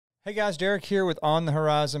Hey guys, Derek here with On the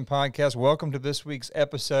Horizon podcast. Welcome to this week's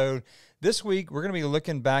episode. This week, we're going to be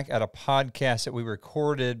looking back at a podcast that we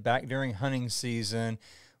recorded back during hunting season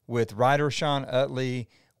with writer Sean Utley,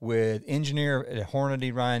 with engineer at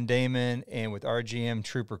Hornady Ryan Damon, and with RGM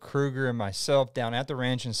Trooper Kruger and myself down at the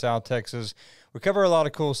ranch in South Texas. We cover a lot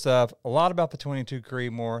of cool stuff, a lot about the 22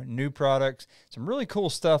 Creedmoor, new products, some really cool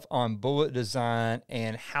stuff on bullet design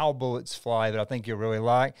and how bullets fly that I think you'll really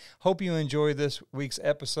like. Hope you enjoy this week's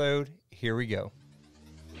episode. Here we go.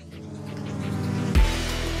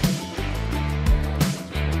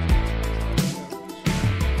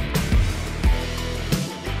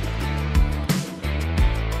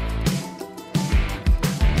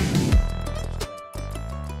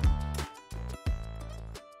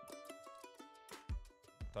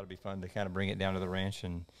 Thought it'd be fun to kind of bring it down to the ranch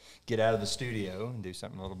and get out of the studio and do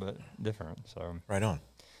something a little bit different. So right on.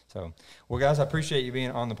 So, well, guys, I appreciate you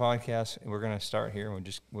being on the podcast. We're going to start here, and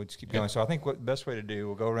we'll just keep going. So I think what the best way to do,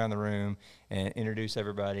 we'll go around the room and introduce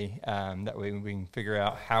everybody. That way we can figure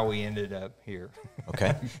out how we ended up here.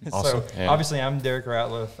 Okay, awesome. So obviously, I'm Derrick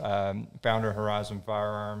Ratliff, founder of Horizon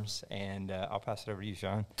Firearms, and I'll pass it over to you,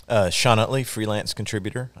 Sean. Sean Utley, freelance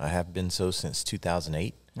contributor. I have been so since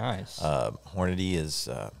 2008. Nice. Hornady has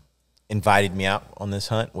invited me out on this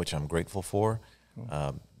hunt, which I'm grateful for.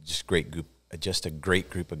 Cool. Just a great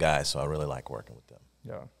group of guys, so I really like working with them.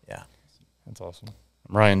 Yeah. That's awesome.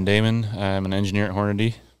 I'm Ryan Damon. I'm an engineer at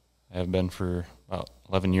Hornady. I have been for about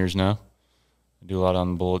 11 years now. I do a lot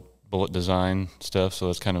on bullet design stuff, so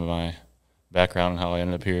that's kind of my background and how I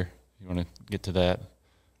ended up here. You want to get to that?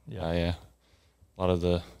 Yeah. A lot of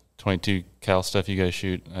the 22 cal stuff you guys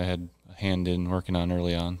shoot, I had a hand in working on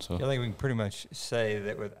early on. So I think we can pretty much say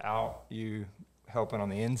that without you helping on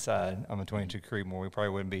the inside on the 22 Creedmoor, we probably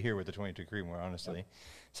wouldn't be here with the 22 Creedmoor, honestly.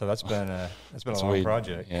 So that's been a long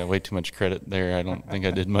project. Yeah, way too much credit there. I don't think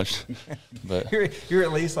I did much. But you're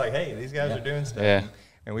at least like, hey, these guys are doing stuff. Yeah.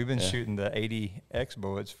 And we've been shooting the 80X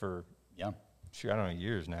bullets for I don't know,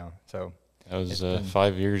 years now. So that was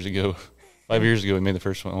 5 years ago. 5 years ago we made the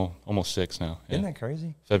first one. Almost 6 now. Isn't that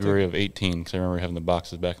crazy? February of 18, because I remember having the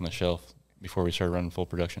boxes back on the shelf before we started running full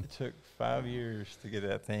production. It took 5 years to get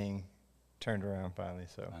that thing turned around finally.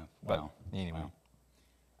 So, wow. But anyway,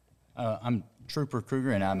 I'm Trooper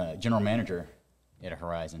Kruger, and I'm a general manager at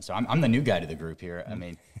Horizon. So I'm the new guy to the group here. I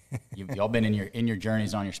mean, y'all been in your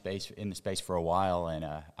journeys on your space in the space for a while, and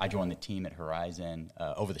I joined the team at Horizon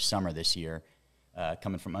over the summer this year,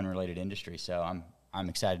 coming from unrelated industry. So I'm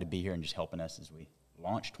excited to be here and just helping us as we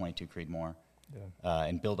launch 22 Creedmoor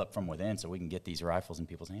and build up from within, so we can get these rifles in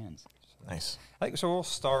people's hands. Nice. I think so. We'll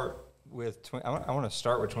start with I want to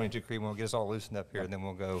start with 22 Creedmoor, get us all loosened up here, and then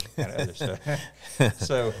we'll go kind of other stuff.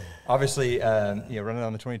 So obviously, running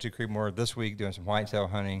on the 22 Creedmoor this week, doing some whitetail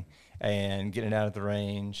hunting and getting it out at the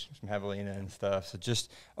range, some javelina and stuff. So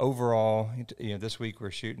just overall, this week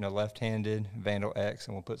we're shooting a left-handed Vandal X,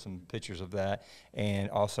 and we'll put some pictures of that, and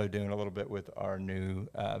also doing a little bit with our new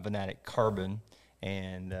Venatic Carbon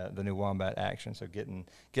and the new Wombat Action. So getting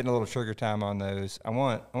a little trigger time on those. I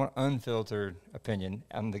want unfiltered opinion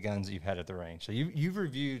on the guns that you've had at the range. So you've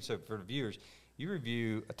reviewed, so for the viewers, you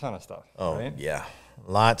review a ton of stuff. Oh, right? Yeah.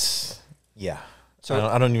 Lots. Yeah. So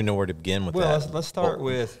I don't even know where to begin with that. Well, let's start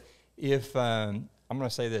with, if I'm going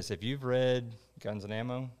to say this, if you've read Guns and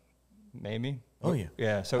Ammo, maybe? Oh, yeah.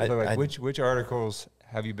 Yeah. So which articles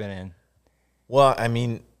have you been in? Well, I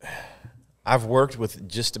mean, I've worked with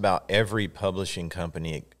just about every publishing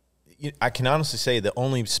company. I can honestly say the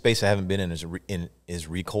only space I haven't been in is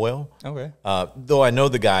recoil. Okay. Though I know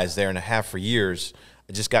the guys there and I have for years,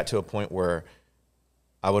 I just got to a point where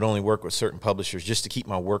I would only work with certain publishers just to keep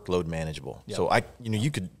my workload manageable. Yep. So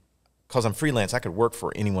because I'm freelance, I could work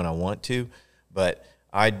for anyone I want to, but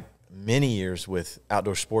many years with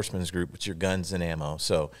Outdoor Sportsman's Group, with your Guns and Ammo.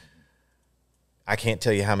 So I can't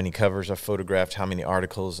tell you how many covers I've photographed, how many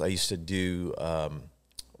articles. I used to do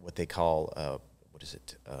what they call,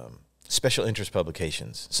 special interest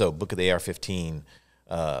publications. So Book of the AR-15,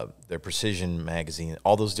 their Precision magazine,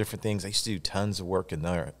 all those different things. I used to do tons of work in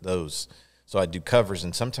those. So I'd do covers,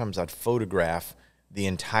 and sometimes I'd photograph the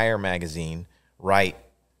entire magazine, write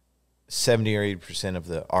 70 or 80% of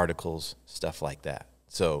the articles, stuff like that.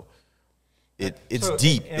 So it's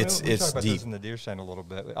deep. It's talked about deep. This in the deer stand a little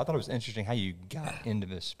bit. I thought it was interesting how you got into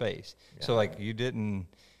this space. Yeah. So you didn't.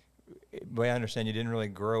 The way I understand, you didn't really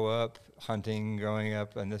grow up hunting, growing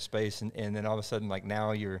up in this space, and then all of a sudden,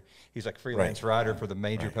 now he's like freelance writer for the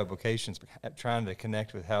major publications, trying to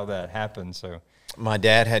connect with how that happened. So my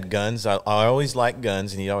dad had guns. I always liked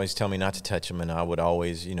guns, and he'd always tell me not to touch them, and I would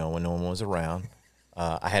always, when no one was around.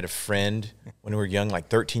 I had a friend when we were young, like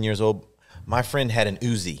 13 years old. My friend had an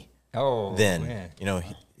Uzi. Oh, then. man. You know,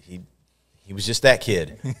 he was just that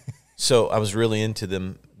kid. So I was really into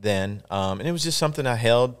them then. And it was just something I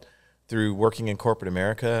held through working in corporate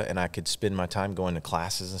America, and I could spend my time going to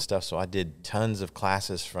classes and stuff. So I did tons of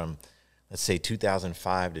classes from, let's say,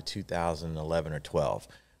 2005 to 2011 or 12.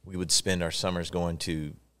 We would spend our summers going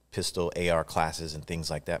to pistol AR classes and things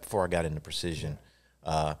like that before I got into precision.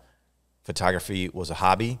 Photography was a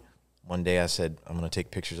hobby. One day I said, I'm going to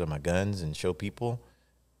take pictures of my guns and show people,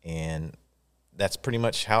 and that's pretty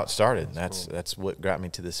much how it started. That's what got me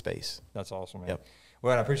to this space. That's awesome, man. Yep.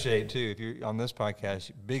 Well, I appreciate it, too. If you're on this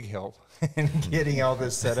podcast, big help in getting all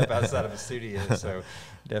this set up outside of a studio. So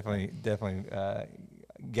definitely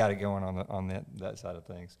got it going on that side of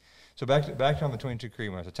things. So back to on the 22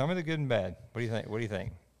 Creedmoor. So tell me the good and bad. What do you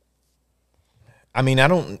think? I mean, I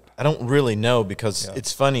don't really know, because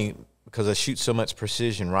it's funny, because I shoot so much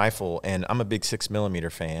precision rifle, and I'm a big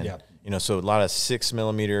 6mm fan. Yeah. You know, so a lot of 6mm,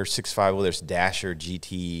 6.5, whether it's Dasher,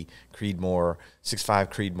 GT, Creedmoor,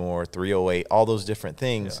 6.5 Creedmoor, 308, all those different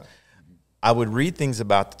things. Yeah. I would read things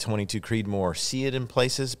about the 22 Creedmoor, see it in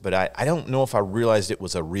places, but I don't know if I realized it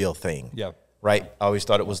was a real thing. Yeah. Right? I always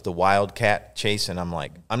thought it was the wildcat chase, and I'm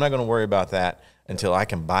like, I'm not going to worry about that until I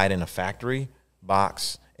can buy it in a factory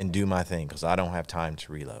box and do my thing, because I don't have time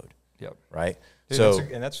to reload. Yep. Right? Dude, so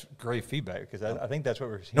that's great feedback, because I think that's what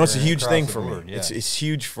we're hearing. No, it's a huge thing for board. me. Yeah. It's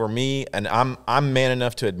huge for me, and I'm man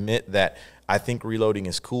enough to admit that I think reloading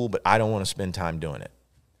is cool, but I don't want to spend time doing it.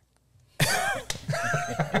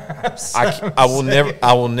 I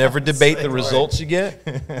will never debate the results you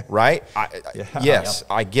get, right? Yes,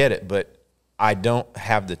 I get it, but I don't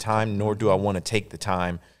have the time, nor do I want to take the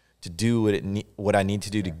time to do what I need to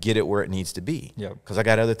do to get it where it needs to be. Yep. Because I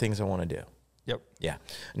got other things I want to do. Yep. Yeah.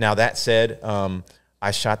 Now, that said,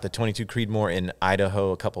 I shot the 22 Creedmoor in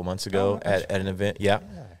Idaho a couple months ago at an event. Yeah.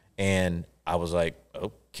 And I was like,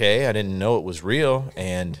 okay, I didn't know it was real.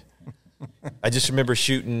 And I just remember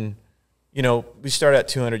shooting, you know, we start at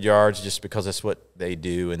 200 yards just because that's what they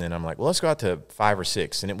do. And then I'm like, well, let's go out to 5 or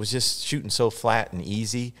 6. And it was just shooting so flat and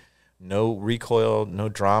easy. No recoil, no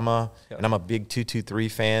drama. Yep. And I'm a big 223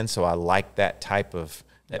 fan, so I like that type of,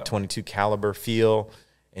 that 22 caliber feel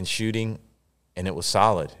and shooting. And it was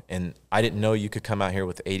solid. And I didn't know you could come out here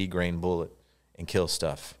with 80 grain bullet and kill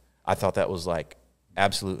stuff. I thought that was like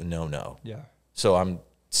absolute no-no. Yeah. So I'm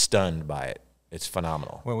stunned by it. It's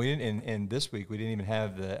phenomenal. Well, we didn't, and this week we didn't even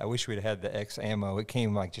have I wish we'd had the X ammo. It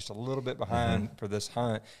came like just a little bit behind for this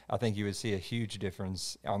hunt. I think you would see a huge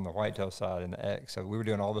difference on the whitetail side in the X. So we were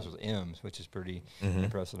doing all this with M's, which is pretty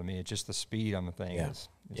impressive to me. It's just the speed on the thing is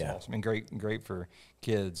awesome, and great for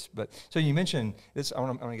kids. But so you mentioned this, I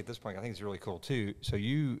want to get this point. I think it's really cool too. So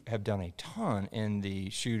you have done a ton in the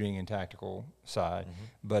shooting and tactical side,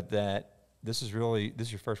 but this is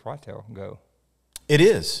your first whitetail go. It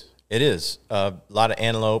is. It is. A lot of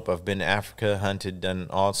antelope. I've been to Africa, hunted, done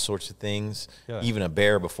all sorts of things, even a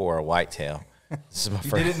bear before a whitetail. This is my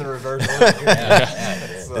first. You did it in the reverse.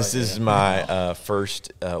 This is my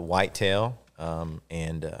first whitetail.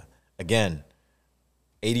 And again,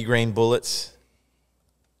 80 grain bullets.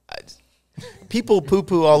 People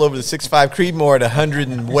poo-poo all over the 6.5 Creedmoor at 100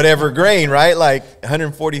 and whatever grain, right? Like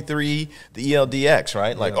 143, the ELDX,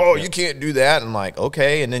 right? Like, you can't do that. And I'm like,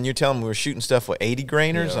 okay. And then you're telling me we're shooting stuff with 80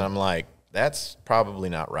 grainers, and I'm like, that's probably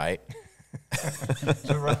not right.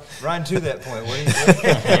 So Ryan, to that point, what do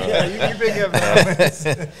you you bring up moments.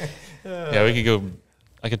 Yeah,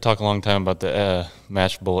 I could talk a long time about the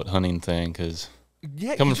match bullet hunting thing, because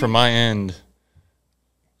coming from my end,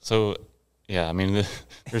 so yeah, I mean,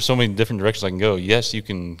 there's so many different directions I can go. Yes, you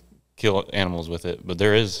can kill animals with it, but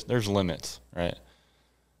there's limits, right?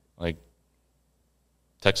 Like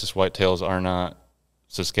Texas whitetails are not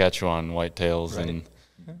Saskatchewan whitetails, and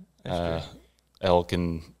elk,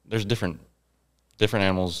 and there's different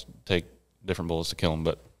animals take different bullets to kill them.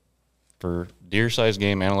 But for deer-sized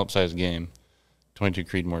game, antelope-sized game, 22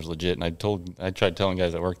 Creedmoor is legit. And I tried telling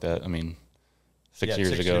guys that work that. I mean, 6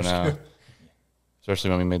 years ago now.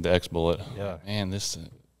 Especially when we made the X bullet. Yeah. Man,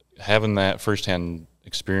 having that firsthand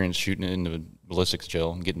experience shooting it into a ballistics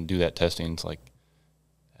gel and getting to do that testing, it's like,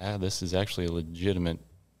 this is actually a legitimate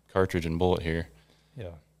cartridge and bullet here.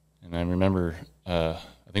 Yeah. And I remember, I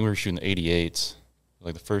think we were shooting the 88s,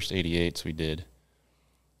 like the first 88s we did.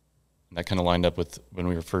 And that kind of lined up with when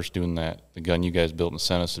we were first doing the gun you guys built and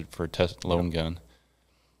sent us for a test loan gun.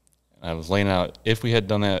 And I was laying out, if we had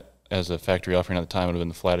done that as a factory offering at the time, it would have been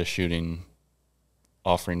the flattest shooting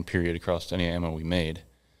offering period across any ammo we made.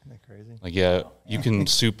 Isn't that crazy? Like, you can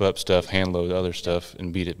soup up stuff, hand load other stuff,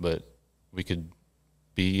 and beat it, but we could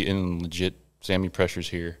be in legit SAMI pressures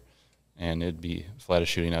here, and it'd be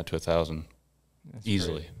flattest shooting out to 1,000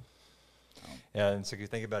 easily. Yeah, and so if you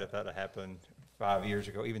think about if that had happened 5 years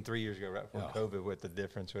ago, even 3 years ago, right before COVID, what the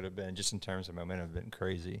difference would have been just in terms of momentum have been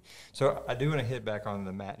crazy. So I do want to hit back on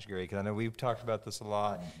the match grade because I know we've talked about this a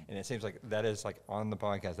lot, and it seems like that is like on the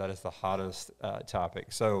podcast, that is the hottest topic.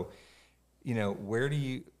 So, you know, where do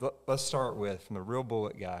you, let's start with, from the real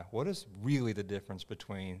bullet guy, what is really the difference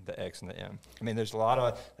between the X and the M? I mean, there's a lot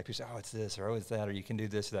of, like people say, oh, it's this, or oh, it's that, or you can do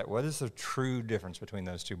this or that. What is the true difference between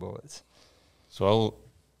those two bullets? So I'll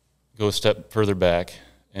go a step further back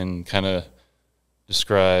and kind of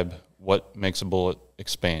describe what makes a bullet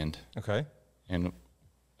expand. Okay. And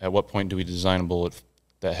at what point do we design a bullet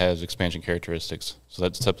that has expansion characteristics? So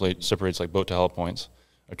that separates like boat to hollow points,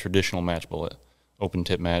 a traditional match bullet, open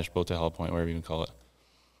tip match, boat to hollow point, whatever you can call it,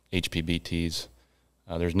 HPBTs.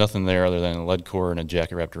 There's nothing there other than a lead core and a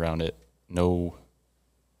jacket wrapped around it. No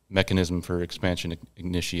mechanism for expansion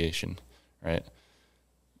initiation, right?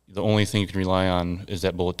 The only thing you can rely on is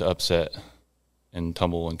that bullet to upset and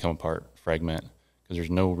tumble and come apart, fragment, because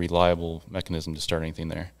there's no reliable mechanism to start anything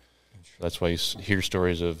there. That's why you hear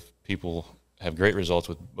stories of people have great results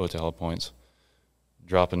with bow to hollow points,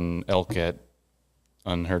 dropping elk at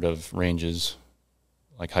unheard of ranges,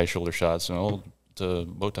 like high shoulder shots, and oh, to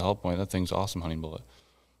bow to hollow point, that thing's awesome hunting bullet.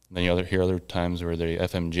 And then you hear other times where they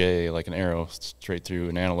FMJ like an arrow straight through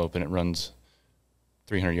an antelope and it runs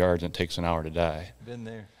 300 yards and it takes an hour to die. Been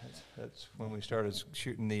there. That's when we started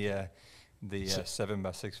shooting the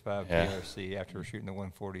 7x6.5 PRC after we're shooting the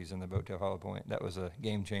 140s in the boat to hollow point. That was a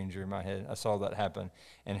game changer in my head. I saw that happen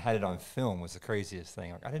and had it on film was the craziest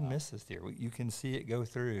thing. Like, I didn't miss this deer. You can see it go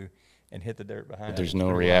through and hit the dirt behind it. But there's no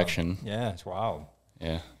reaction. Wild. Yeah, it's wild.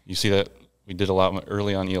 Yeah. You see that we did a lot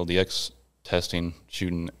early on ELDX testing,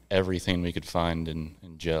 shooting everything we could find in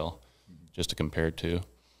gel just to compare it to.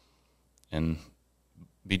 And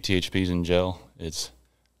BTHPs in gel, it's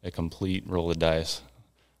a complete roll of dice.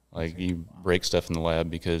 Like, you break stuff in the lab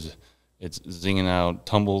because it's zinging out,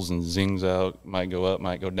 tumbles and zings out, might go up,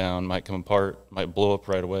 might go down, might come apart, might blow up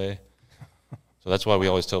right away. So that's why we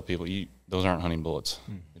always tell people, those aren't hunting bullets.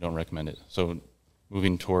 We don't recommend it. So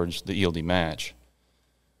moving towards the ELD match,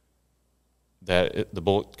 the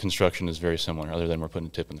bullet construction is very similar, other than we're putting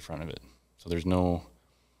a tip in the front of it. So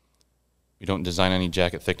we don't design any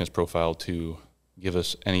jacket thickness profile to give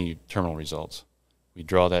us any terminal results. We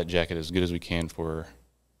draw that jacket as good as we can for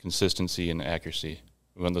consistency and accuracy.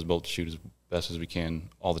 We want those bullets to shoot as best as we can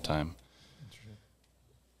all the time.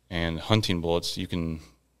 And hunting bullets, you can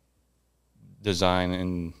design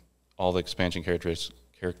in all the expansion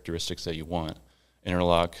characteristics that you want.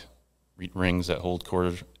 Interlock, rings that hold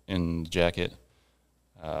core in the jacket,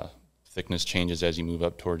 thickness changes as you move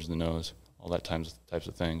up towards the nose, all that types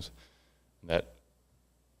of things.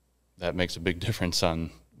 That makes a big difference on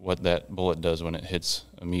what that bullet does when it hits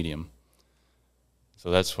a medium. So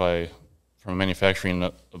that's why, from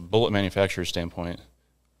a bullet manufacturer standpoint,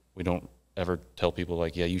 we don't ever tell people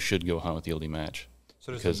like, yeah, you should go hunt with the ELD match.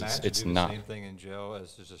 So does the match do the same thing in gel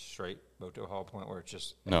as just a straight bow to hollow point where it's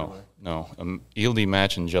just everywhere? No. ELD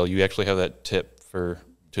match in gel, you actually have that tip to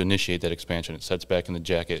initiate that expansion. It sets back in the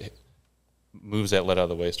jacket, moves that lead out of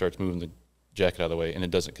the way, starts moving the jacket out of the way, and it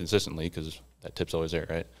does it consistently because that tip's always there,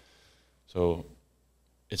 right? So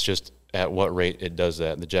it's just at what rate it does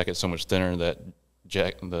that. The jacket's so much thinner that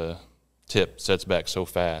the tip sets back so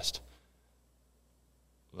fast.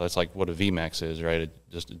 That's like what a VMAX is, right?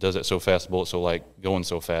 It does it so fast, the bullet's so like going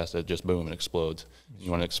so fast that it just boom, it explodes. You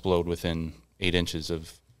want to explode within 8 inches of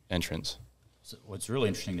entrance. So what's really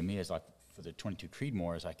interesting to me is like for the 22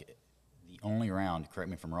 Creedmoor is like the only round, correct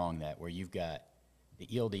me if I'm wrong, that where you've got the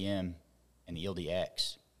ELDM and the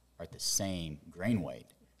ELDX are at the same grain weight.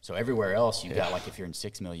 So everywhere else you've got, like if you're in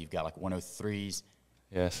 6mm, you've got like 103s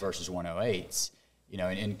versus 108s,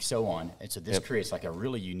 and so on. And so this creates like a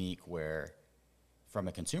really unique where, from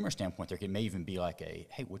a consumer standpoint, there may even be like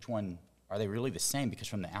hey, which one, are they really the same? Because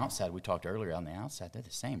from the outside, we talked earlier, on the outside, they're the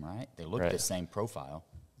same, right? They look the same profile.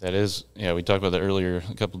 That is, we talked about that earlier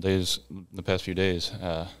a couple of days, the past few days.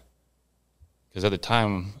 Because at the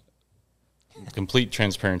time, complete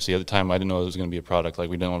transparency, at the time I didn't know it was going to be a product. Like,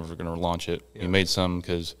 we didn't know if we were going to launch it. Yeah. We made some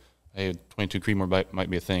because, hey, 22 Creedmoor might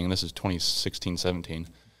be a thing. And this is 2016, 17.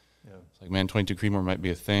 Yeah. It's like, man, 22 Creedmoor might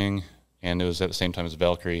be a thing. And it was at the same time as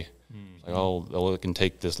Valkyrie. It's like, oh, it can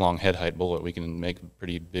take this long head height bullet. We can make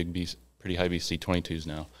pretty high BC 22s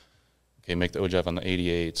now. Okay, make the OJF on the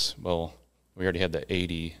 88s. Well, we already had the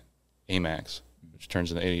 80 AMAX, which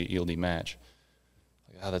turns into 80 ELD match.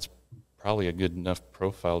 Like, that's probably a good enough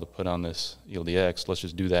profile to put on this ELDX. Let's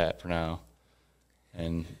just do that for now,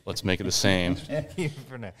 and let's make it the same.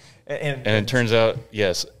 For now. And it turns out,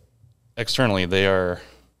 yes, externally they are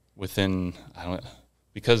within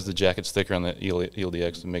because the jacket's thicker on the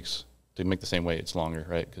ELDX, to make the same weight, it's longer,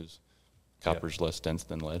 right? Because copper's less dense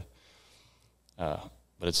than lead. But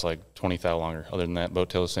it's like 20 thou longer. Other than that, boat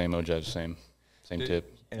tail the same, ojive the same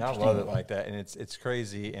tip. And I love it like that, and it's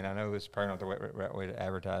crazy, and I know it's probably not the right way to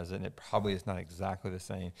advertise it, and it probably is not exactly the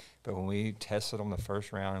same, but when we tested on the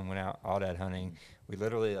first round and went out aoudad hunting, we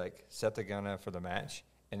literally like set the gun up for the match,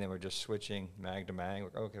 and then we're just switching mag to mag,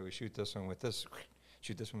 like, okay, we shoot this one with this,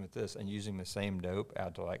 shoot this one with this, and using the same dope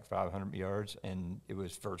out to like 500 yards, and it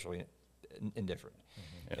was virtually indifferent.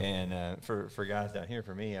 Mm-hmm. And for guys down here,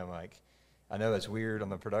 for me, I'm like, I know it's weird on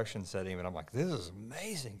the production setting, but I'm like, this is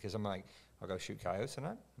amazing, because I'm like, I'll go shoot coyotes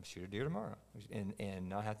tonight, I'll shoot a deer tomorrow, and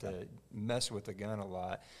not have to mess with the gun a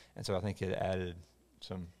lot. And so I think it added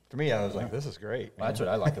some, for me, I was like, this is great. Well, that's what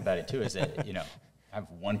I like about it too, is that, you know, I have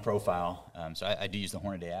one profile. So I do use the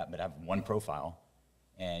Hornady app, but I have one profile.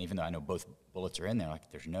 And even though I know both bullets are in there, like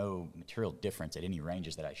there's no material difference at any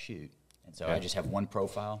ranges that I shoot. And so I just have one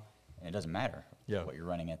profile, and it doesn't matter what you're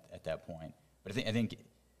running at that point. But I think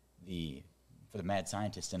for the mad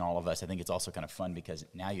scientist and all of us, I think it's also kind of fun because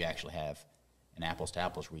now you actually have an apples to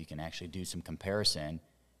apples where you can actually do some comparison,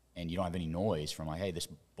 and you don't have any noise from like, hey, this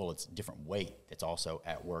bullet's different weight that's also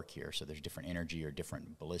at work here, so there's different energy or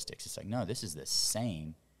different ballistics. It's like, no, this is the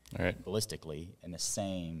same ballistically and the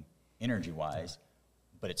same energy-wise,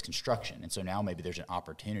 but it's construction. And so now maybe there's an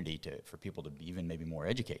opportunity for people to be even maybe more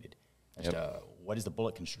educated as to what does the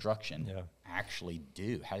bullet construction actually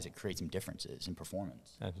do? How does it create some differences in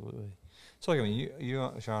performance? Absolutely. So, like, I mean,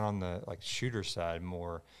 you Sean, on the like shooter side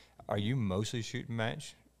more, are you mostly shooting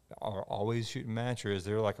match, or always shooting match, or is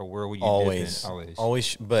there like a where you always?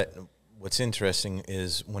 But what's interesting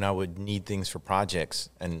is when I would need things for projects,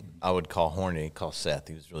 and I would call Seth.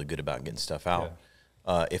 He was really good about getting stuff out.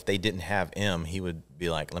 Yeah. If they didn't have M, he would be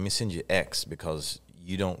like, "Let me send you X because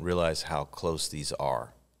you don't realize how close these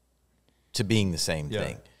are to being the same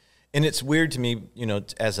thing." And it's weird to me, you know,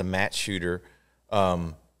 as a match shooter,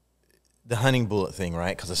 the hunting bullet thing,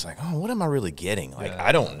 right? Because it's like, oh, what am I really getting? Like,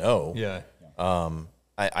 I don't know. Yeah.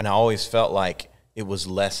 I always felt like it was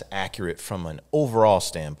less accurate from an overall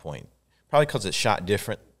standpoint, probably because it's shot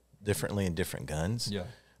differently in different guns. Yeah.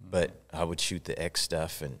 But I would shoot the X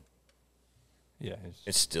stuff, and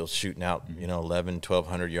it's still shooting out, you know,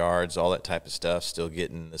 1,100 yards, all that type of stuff, still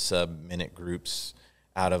getting the sub-minute groups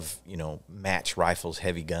out of, you know, match rifles,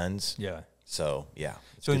 heavy guns. Yeah. So,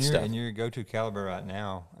 So in your go-to caliber right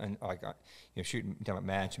now, and like, you know, talking about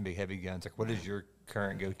match and big heavy guns, like what is your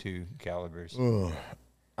current go-to calibers? Ooh,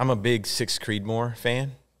 I'm a big 6 Creedmoor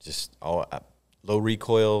fan. Just low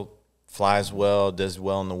recoil, flies well, does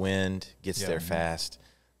well in the wind, gets there fast.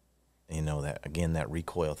 You know, that again, that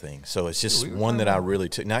recoil thing. So it's just one that I really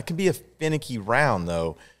took. Now, it can be a finicky round,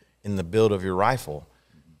 though, in the build of your rifle.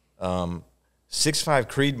 6.5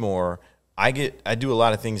 Creedmoor, I do a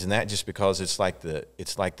lot of things in that just because it's like the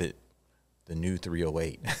new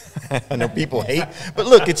 308. I know people hate, but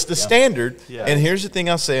look, it's the standard. Yeah. And here's the thing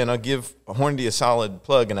I'll say, and I'll give Hornady a solid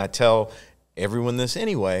plug, and I tell everyone this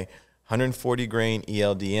anyway: 140 grain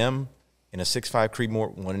ELDM in a 6.5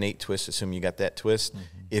 Creedmoor 1 1/8 twist. Assume you got that twist. Mm-hmm.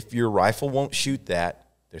 If your rifle won't shoot that,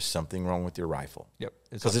 there's something wrong with your rifle. Yep,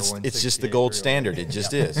 because it's just the gold standard. It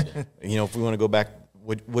just is. You know, if we want to go back.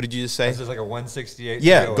 What did you just say? This is like a 168.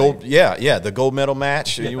 Yeah, gold. Yeah, the gold medal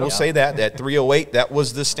match. You will say that 308. That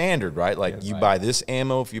was the standard, right? Like you buy this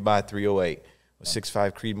ammo if you buy 308. With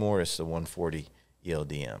 6.5 Creedmoor, it's the 140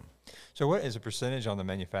 ELDM. So, what is the percentage on the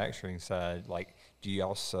manufacturing side? Like, do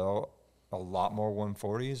y'all sell a lot more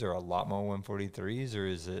 140s or a lot more 143s, or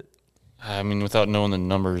is it? I mean, without knowing the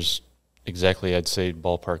numbers exactly, I'd say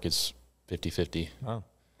ballpark it's 50-50. Oh,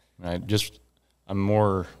 I'm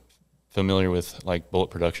more familiar with like bullet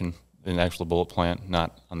production in the actual bullet plant,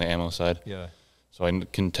 not on the ammo side. Yeah. So I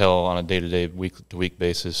can tell on a day-to-day, week-to-week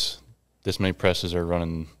basis, this many presses are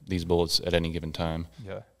running these bullets at any given time.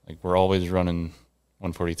 Yeah. Like we're always running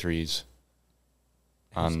 143s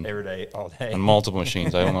on every day, all day, on multiple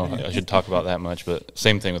machines. I don't know if I should talk about that much, but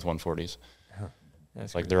same thing with 140s.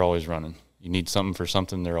 It's like they're always running. You need something for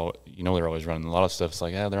something, they're always running. A lot of stuff's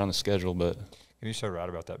like, they're on the schedule, but you're so right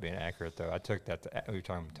about that being accurate, though. I took that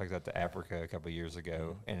to Africa a couple of years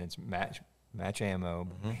ago, and it's match ammo.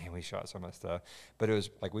 Man, we shot so much stuff. But it was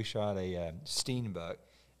like we shot a Steenbuck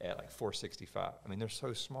at like 465. I mean, they're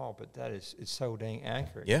so small, but it's so dang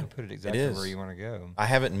accurate. Yeah, you put it exactly where you want to go. I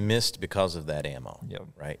haven't missed because of that ammo. Yep.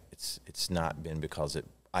 Right. It's not been because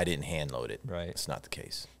I didn't hand load it. Right. It's not the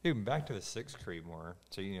case. Even back to the 6 Creedmoor.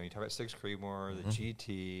 So you talk about 6 Creedmoor, the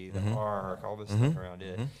GT, the ARC, all this stuff around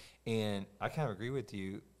it. And I kind of agree with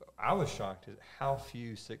you. I was shocked at how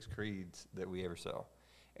few 6 Creeds that we ever sell.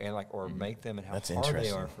 and like or make them and how That's hard they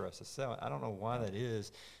interesting. are for us to sell. I don't know why that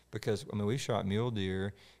is, because I mean we shot mule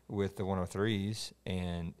deer with the 103s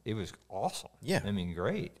and it was awesome. Yeah. I mean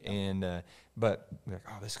great. And but we're like,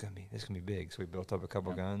 oh, this is gonna be big. So we built up a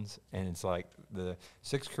couple guns, and it's like the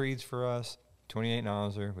 6 Creeds for us, 28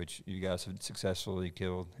 Nosler, which you guys have successfully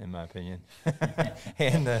killed in my opinion,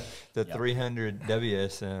 and the 300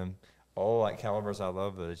 WSM. All like calibers I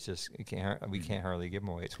love, but it's just we can't hardly give them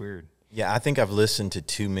away. It's weird. Yeah, I think I've listened to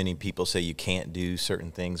too many people say you can't do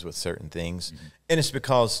certain things with certain things, and it's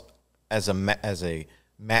because as a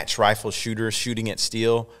match rifle shooter shooting at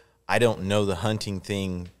steel, I don't know the hunting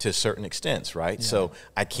thing to certain extents, right? Yeah. So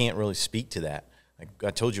I can't really speak to that. Like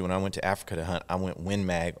I told you, when I went to Africa to hunt, I went Win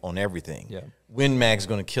Mag on everything. Yeah, Win Mag's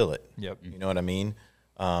going to kill it. Yep. You know what I mean?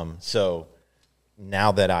 So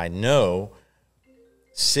now that I know,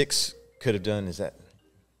 6 could have done. Is that?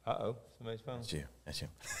 Somebody's phone. That's you. That's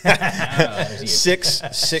you.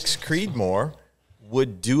 six Creedmoor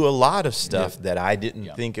would do a lot of stuff that I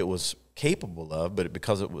didn't think it was capable of, but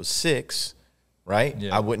because it was 6, right?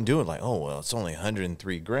 I wouldn't do it. Like, oh well, it's only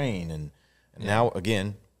 103 grain, and now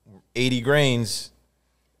again, 80 grains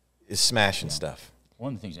is smashing stuff.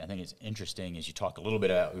 One of the things I think is interesting is you talk a little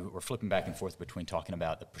bit about, we're flipping back and forth between talking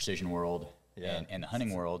about the precision world and the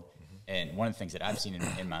hunting world. And one of the things that I've seen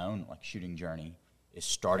in my own like shooting journey is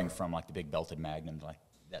starting from like the big belted Magnum, like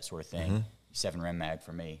that sort of thing. 7 Rem mag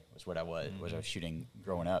for me was what I was shooting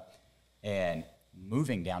growing up, and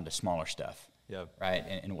moving down to smaller stuff. Yeah. Right.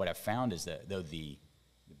 And what I've found is that though the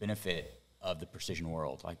benefit of the precision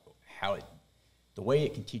world, like the way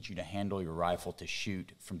it can teach you to handle your rifle to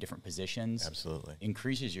shoot from different positions, absolutely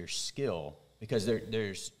increases your skill, because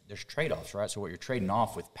there's trade-offs, right? So what you're trading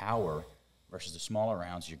off with power versus the smaller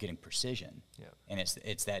rounds, you're getting precision. Yeah. And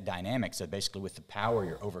it's that dynamic. So basically with the power,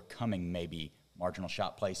 you're overcoming maybe marginal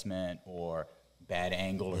shot placement or bad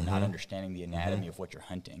angle or not understanding the anatomy of what you're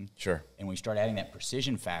hunting. Sure. And when you start adding that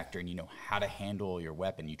precision factor and you know how to handle your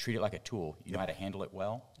weapon, you treat it like a tool, you know how to handle it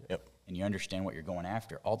well, and you understand what you're going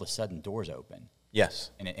after, all of a sudden doors open.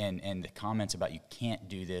 Yes. And the comments about you can't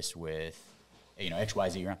do this with,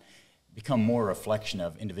 XYZ round become more a reflection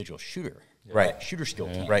of individual shooter. Right. Shooter skill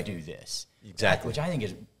can't do this. Exactly. Which I think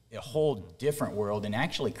is a whole different world and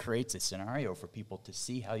actually creates a scenario for people to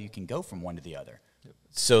see how you can go from one to the other.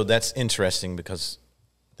 So that's interesting because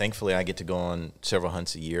thankfully I get to go on several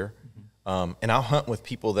hunts a year. And I'll hunt with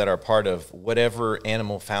people that are part of whatever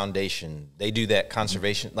animal foundation. They do that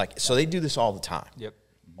conservation. So they do this all the time. Yep.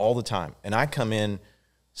 All the time. And I come in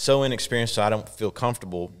so inexperienced so I don't feel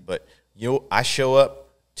comfortable, but I show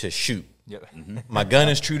up to shoot. Yep. My gun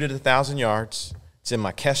is true to 1,000 yards. It's in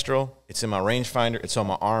my Kestrel. It's in my rangefinder. It's on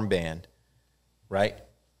my armband, right?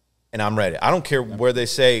 And I'm ready. I don't care where they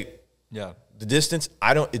say the distance.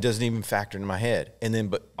 It doesn't even factor into my head. And then,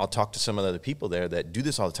 but I'll talk to some of the other people there that do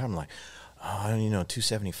this all the time. I'm like, oh,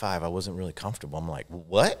 275. I wasn't really comfortable. I'm like,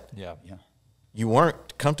 what? Yeah. Yeah. You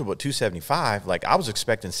weren't comfortable at 275. Like I was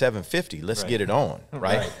expecting 750. Let's get it on,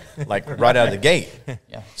 right? Like right out of the gate.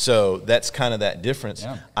 Yeah. So that's kind of that difference.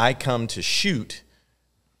 Yeah. I come to shoot.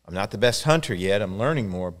 I'm not the best hunter yet. I'm learning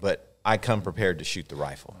more, but I come prepared to shoot the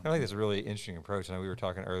rifle. I think that's a really interesting approach. I know we were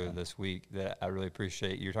talking earlier this week that I really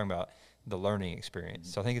appreciate. You were talking about the learning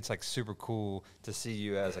experience. So I think it's like super cool to see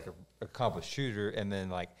you as like an accomplished shooter and then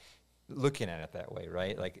like looking at it that way,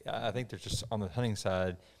 right? Like I think there's just on the hunting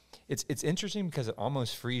side, it's interesting because it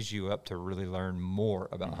almost frees you up to really learn more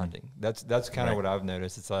about hunting. That's kind of what I've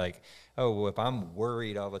noticed. It's like, oh, well, if I'm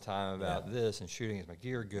worried all the time about this and shooting, is my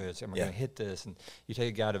gear good? So am I going to hit this? And you take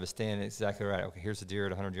a guy to a stand, and it's exactly right. Okay, here's a deer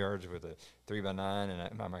at 100 yards with a 3x9,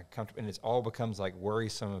 and am I comfortable? And it all becomes like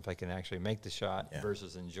worrisome if I can actually make the shot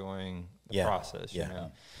versus enjoying the process. You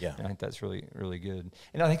know? Yeah. And I think that's really, really good.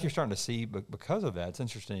 And I think you're starting to see, but because of that, it's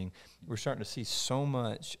interesting. We're starting to see so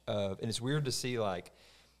much of, and it's weird to see like,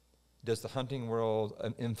 does the hunting world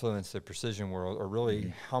influence the precision world, or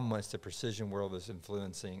really how much the precision world is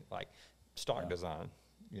influencing like stock design,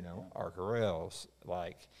 our corrals,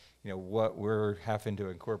 like, what we're having to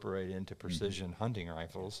incorporate into precision hunting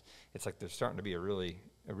rifles. It's like there's starting to be a really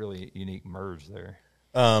unique merge there.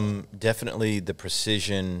 Definitely the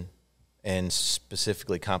precision and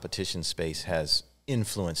specifically competition space has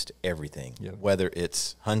influenced everything, whether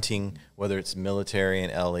it's hunting, whether it's military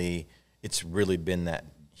and LE, it's really been that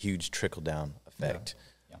huge trickle-down effect.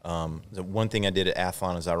 The one thing I did at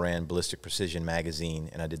Athlon is I ran Ballistic Precision magazine,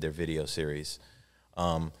 and I did their video series.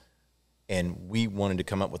 And we wanted to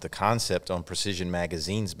come up with a concept on precision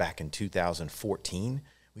magazines back in 2014.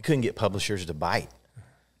 We couldn't get publishers to bite.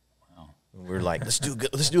 Wow. We were like, let's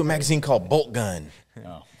do a magazine called Bolt Gun.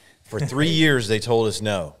 Oh. For 3 years, they told us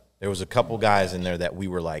no. There was a couple guys in there that we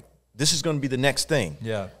were like, this is going to be the next thing.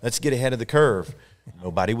 Yeah. Let's get ahead of the curve.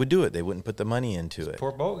 Nobody would do it. They wouldn't put the money into it.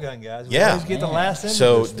 Poor bolt gun guys. We Yeah. always get the last end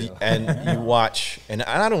So, of this deal. and you watch, and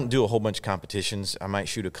I don't do a whole bunch of competitions. I might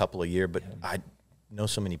shoot a couple a year, but I know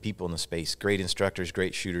so many people in the space, great instructors,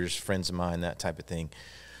 great shooters, friends of mine, that type of thing.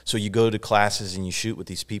 So you go to classes and you shoot with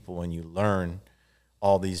these people and you learn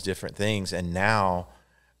all these different things. And now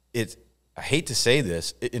I hate to say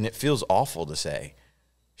this, and it feels awful to say,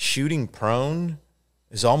 shooting prone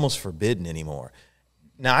is almost forbidden anymore.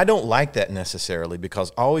 Now, I don't like that necessarily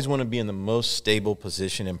because I always want to be in the most stable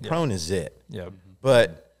position, and prone is it. Yep.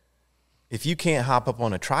 But if you can't hop up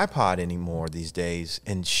on a tripod anymore these days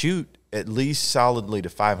and shoot at least solidly to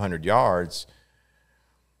 500 yards,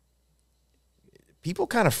 people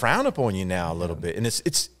kind of frown upon you now a little bit, and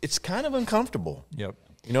it's kind of uncomfortable. Yep.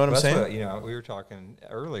 You know what I'm saying? What, we were talking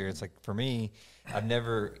earlier. It's like, for me, I've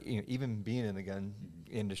never, even being in the gun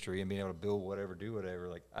industry and being able to build whatever, do whatever,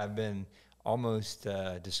 like I've been almost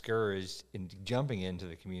discouraged in jumping into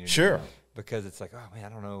the community. Sure. Because it's like, oh man, I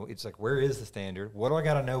don't know. It's like, where is the standard? What do I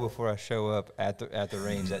got to know before I show up at the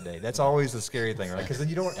range that day? That's always the scary thing, right? Because then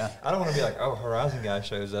I don't want to be like, oh, Horizon guy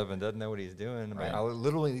shows up and doesn't know what he's doing. Right. I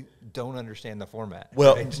literally don't understand the format.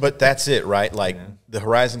 Well, right? but that's it, right? Like the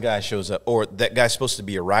Horizon guy shows up, or that guy's supposed to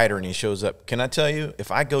be a rider and he shows up. Can I tell you,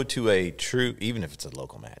 if I go to a true, even if it's a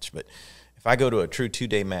local match, but if I go to a true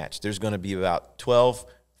 2-day match, there's going to be about 12,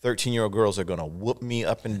 13-year-old girls that are going to whoop me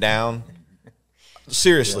up and down.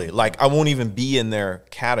 Seriously, like I won't even be in their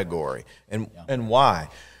category. And why?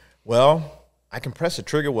 Well, I can press a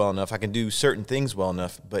trigger well enough. I can do certain things well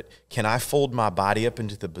enough. But can I fold my body up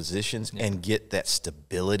into the positions and get that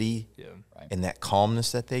stability and that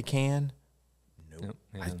calmness that they can? Nope.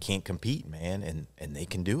 I can't compete, man. And they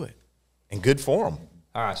can do it. And good for them.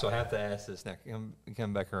 All right, so I have to ask this now.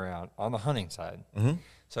 Come back around on the hunting side.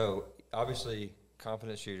 So obviously,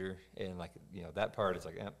 confident shooter, and like that part is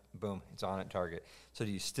like, boom, it's on at target. So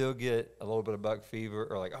do you still get a little bit of buck fever,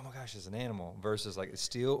 or like, oh my gosh, it's an animal, versus like it's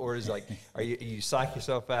steel, or is like, are you psych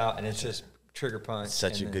yourself out and it's just trigger punch?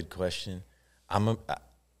 Such a good question. I'm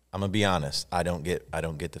gonna be honest. I don't get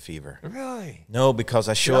the fever. Really? No, because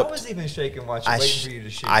I show up. I was even shaking watching, waiting for you to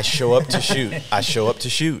shoot. I show up to shoot. I show up to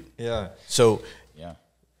shoot. Yeah. So,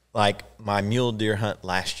 like my mule deer hunt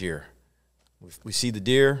last year, we see the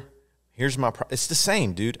deer. Here's my it's the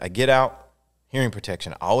same, dude. I get out, hearing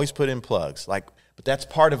protection. I always put in plugs. But that's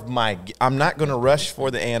part of I'm not going to rush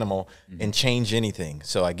for the animal and change anything.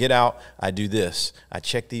 So I get out, I do this. I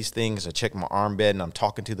check these things. I check my arm bed, and I'm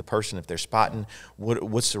talking to the person if they're spotting.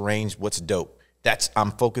 What's the range? What's dope?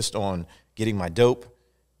 I'm focused on getting my dope,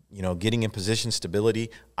 getting in position,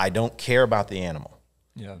 stability. I don't care about the animal.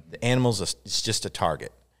 Yeah. The animal's it's just a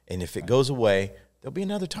target. And if it goes away, there'll be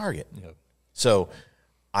another target. Yep. So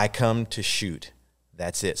I come to shoot.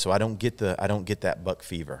 That's it. So I don't get that buck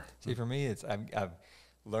fever. See, for me, I've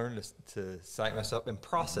learned to psych myself and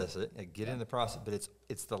process it and get in the process, but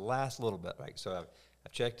it's the last little bit. Like, so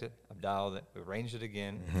I've checked it, I've dialed it, we've arranged it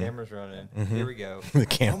again, the camera's running, here we go. The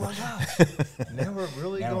camera. Oh my gosh, now we're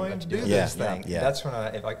really going to do this thing. Yeah. That's when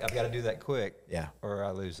I've got to do that quick, Yeah. or I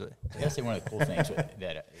lose it. I gotta say, one of the cool things that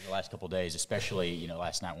the last couple of days, especially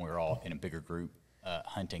last night when we were all in a bigger group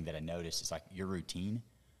hunting, that I noticed is like your routine.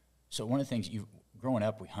 So one of the things growing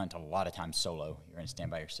up, we hunt a lot of times solo. You're going to stand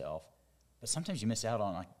by yourself, but sometimes you miss out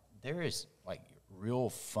on there is like real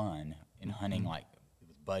fun in hunting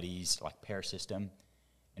with buddies, like pair system.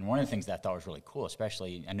 And one of the things that I thought was really cool,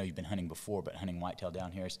 especially, I know you've been hunting before, but hunting whitetail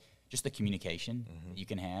down here, is just the communication that you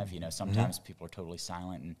can have. Sometimes people are totally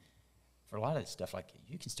silent, and for a lot of this stuff, like,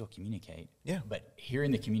 you can still communicate. Yeah. But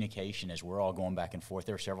hearing the communication as we're all going back and forth,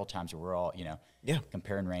 there were several times where we're all,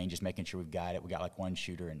 comparing ranges, making sure we've got it. We got like one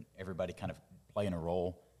shooter and everybody kind of playing a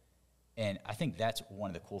role. And I think that's one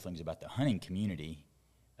of the cool things about the hunting community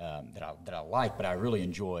that I like, but I really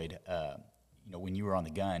enjoyed, when you were on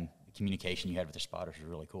the gun, the communication you had with the spotters was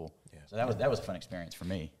really cool. Yeah. So that was a fun experience for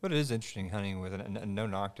me. But it is interesting hunting with and no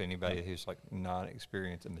knock to anybody who's like not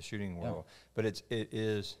experienced in the shooting world, but it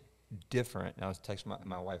is different. And I was texting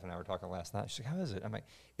my wife, and I were talking last night. She's like, how is it? I'm like,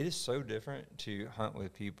 it is so different to hunt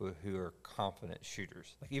with people who are confident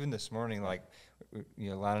shooters. Like, even this morning, like,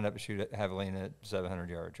 lining up to shoot at Javelina at 700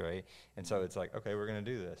 yards, right? And so it's like, okay, we're going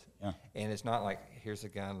to do this. Yeah. And it's not like, here's a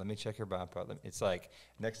gun, let me check your bipod. It's like,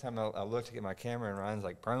 next time I look to get my camera, and Ryan's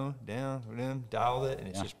like, prone, down, dialed it, and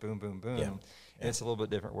it's just boom, boom, boom. Yeah. And it's a little bit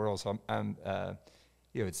different world. So I'm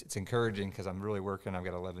it's encouraging, because I'm really working. I've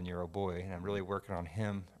got an 11-year-old boy, and I'm really working on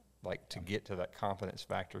him, like, to get to that confidence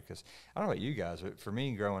factor. Because I don't know about you guys, but for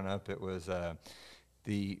me growing up, it was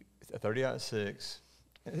the 30-06,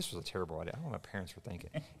 This was a terrible idea. I don't know what my parents were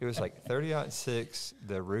thinking. It was like 30-06,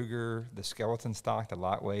 the Ruger, the skeleton stock, the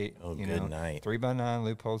lightweight. Oh, good night. 3x9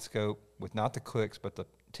 loophole scope with not the clicks but the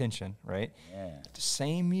tension, right? Yeah. The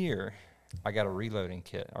same year, I got a reloading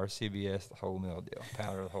kit, RCBS, the whole mill deal,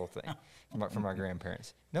 powder, the whole thing, from my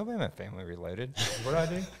grandparents. Nobody in my family reloaded. What did I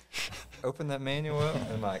do? Open that manual up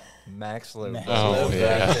and like max load. Oh,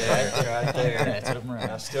 yeah. Right there. That's what I'm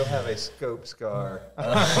And I still have a scope scar.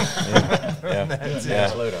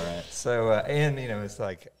 Max load, all right. So, and, it's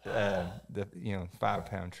like the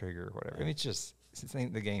 5-pound trigger or whatever. I mean, it's just,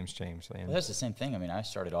 the game's changed, man. Well, that's the same thing. I mean, I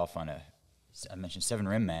started off on I mentioned 7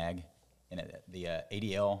 rim mag and the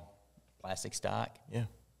ADL plastic stock. Yeah.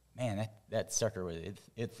 Man, that sucker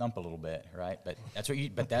it thump a little bit, right? But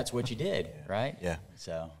that's what you did, right? Yeah.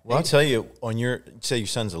 So. Well, I'll tell you, say your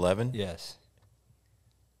son's 11. Yes.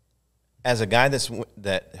 As a guy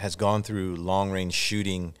that has gone through long range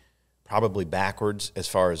shooting, probably backwards as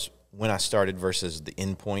far as when I started versus the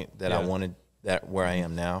end point that I wanted, where I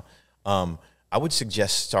am now, I would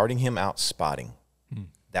suggest starting him out spotting.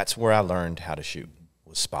 That's where I learned how to shoot,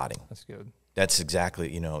 was spotting. That's good. That's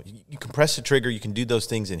exactly, you can press the trigger, you can do those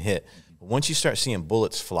things and hit. But once you start seeing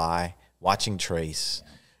bullets fly, watching trace,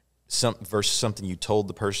 versus something you told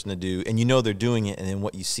the person to do, and they're doing it, and then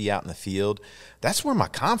what you see out in the field, that's where my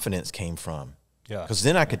confidence came from. Yeah. Because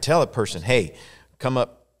then I could tell a person, hey, come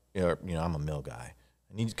up, I'm a mill guy.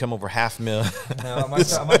 I need to come over half mil. No, I'm like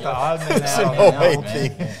the odd man out. no way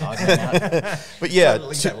thing. But yeah,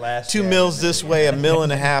 2 mils this way, 1.5 mil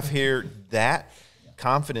here. That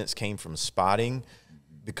confidence came from spotting,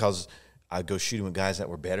 because I'd go shooting with guys that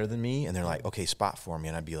were better than me, and they're like, okay, spot for me.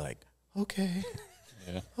 And I'd be like, okay,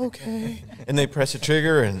 okay. And they press the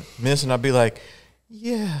trigger and miss, and I'd be like,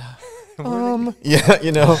 yeah,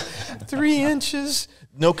 3 inches,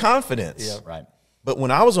 no confidence. Yeah, right. But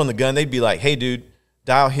when I was on the gun, they'd be like, hey, dude,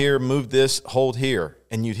 dial here, move this, hold here,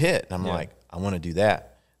 and you'd hit. And I'm like, I want to do that.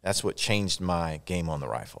 That's what changed my game on the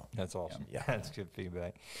rifle. That's awesome. Yeah. That's good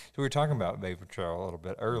feedback. So we were talking about Vapor Trail a little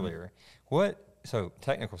bit earlier. So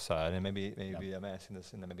technical side, and maybe I'm asking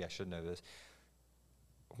this, and then maybe I should know this.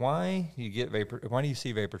 Why do you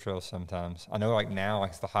see Vapor Trails sometimes? I know, like, now, like,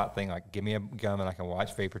 it's the hot thing, like, give me a gun and I can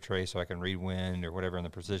watch Vapor Trace so I can read wind or whatever on the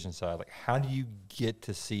precision side. Like, how do you get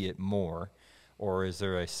to see it more? Or is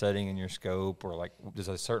there a setting in your scope, or like, does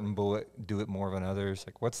a certain bullet do it more than others?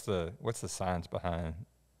 Like, what's the science behind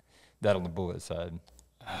that on the bullet side?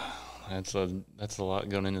 That's a lot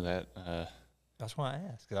going into that. That's why I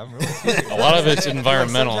asked, because I'm really curious. A lot of it's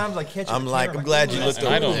environmental. Sometimes I catch I'm glad you looked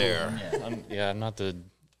over there. I'm not the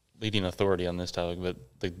leading authority on this topic, but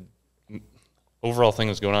the overall thing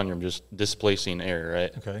that's going on, you're just displacing air,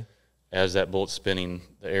 right? Okay. As that bullet's spinning,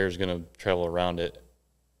 the air is going to travel around it.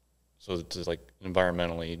 So it's like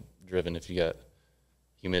environmentally driven. If you got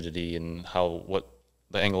humidity and what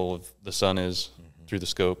the angle of the sun is through the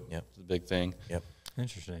scope, it's a big thing. Yep.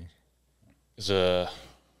 Interesting.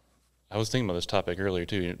 I was thinking about this topic earlier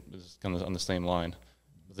too. It's kind of on the same line.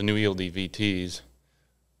 The new ELD VTs,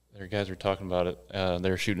 their guys were talking about it.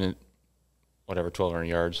 They're shooting it, 1,200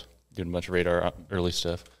 yards, doing a bunch of radar early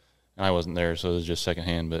stuff. And I wasn't there, so it was just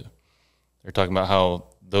secondhand. But they're talking about how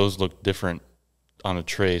those look different on a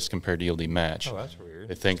trace compared to ELD match. Oh, that's weird.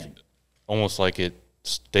 They think almost like it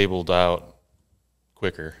stabled out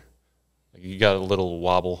quicker. Like you got a little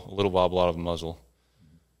wobble out of the muzzle.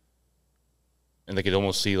 And they could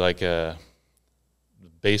almost see like the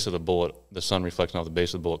base of the bullet, the sun reflecting off the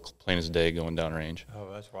base of the bullet, plain as day, going down range.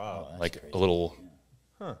 Oh, that's wild. Like crazy.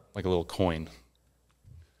 Like a little coin.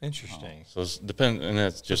 Interesting. So it's and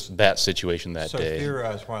that's just that situation that day. So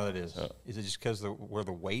theorize why that is. Is it just because where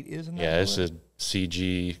the weight is in that? Yeah, it's a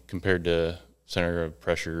CG compared to center of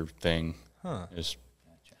pressure thing. Huh.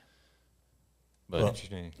 But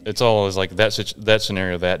interesting. It's all is like that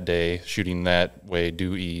scenario that day, shooting that way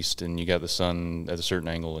due east, and you got the sun at a certain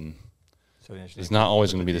angle, and so it's not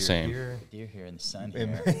always going to be the same. Deer here in the sun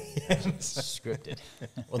here. Scripted.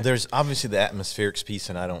 Well, there's obviously the atmospherics piece,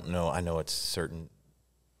 and I don't know. I know it's a certain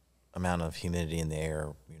amount of humidity in the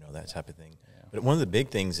air, that type of thing. Yeah. But one of the big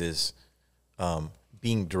things is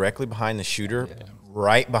being directly behind the shooter,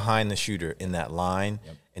 right behind the shooter in that line,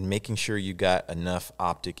 and making sure you got enough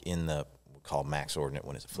optic in the called max ordinate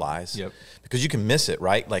when it flies. Yep. Because you can miss it,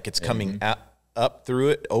 right? Like it's coming up through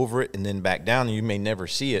it, over it, and then back down, and you may never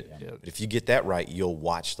see it. Yep. But if you get that right, you'll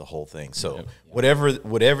watch the whole thing. So whatever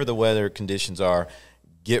the weather conditions are,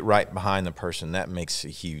 get right behind the person. That makes a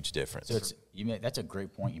huge difference. So that's a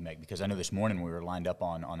great point you make, because I know this morning we were lined up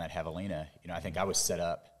on that javelina. I think I was set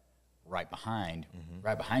up right behind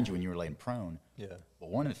you when you were laying prone. Yeah. But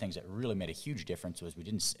one of the things that really made a huge difference was we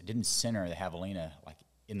didn't center the javelina like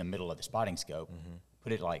in the middle of the spotting scope,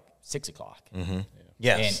 put it like 6 o'clock.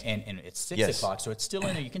 Yes. And it's 6 o'clock, so it's still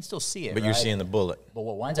in there. You can still see it, but you're seeing the bullet. But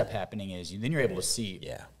what winds up happening is then you're able to see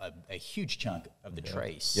Yeah. a huge chunk of the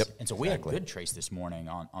trace. Yep. And so we had good trace this morning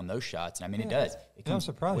on those shots. And I mean, it does. It I'm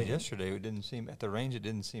surprised yesterday it didn't seem, at the range, it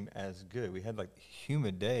didn't seem as good. We had like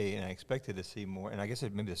humid day, and I expected to see more. And I guess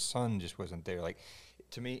maybe the sun just wasn't there. Like,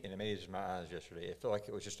 to me, it amazed my eyes yesterday. It felt like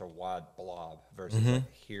it was just a wide blob versus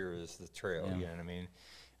like here is the trail. You know what I mean?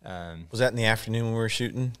 Was that in the afternoon when we were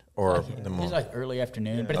shooting, or in the It was morning? like early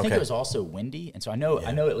afternoon, but I think it was also windy. And so I know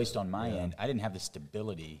at least on my end, I didn't have the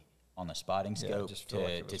stability on the spotting scope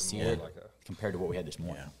to see it compared to what we had this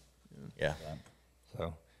morning. Yeah.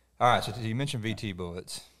 So, all right. So you mentioned VT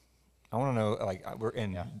bullets. I want to know, like, we're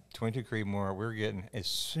in 22 Creedmoor. We're getting, as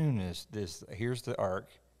soon as this, here's the arc.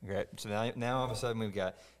 Okay. So now all of a sudden we've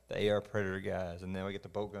got the AR Predator guys, and then we get the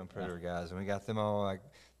bolt gun Predator guys, and we got them all like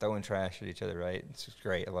throwing trash at each other, right? It's just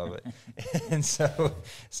great. I love it. And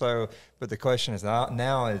but the question is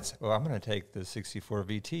now it's, well, I'm going to take the 64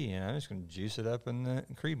 VT and I'm just going to juice it up in the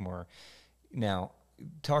Creedmoor. Now,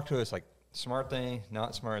 talk to us, like, smart thing,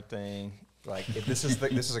 not smart thing. Like, if this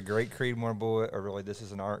is a great Creedmoor bullet, or really this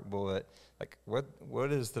is an arc bullet. Like,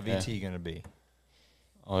 what is the VT going to be?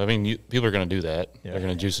 Well, I mean, people are going to do that. They're going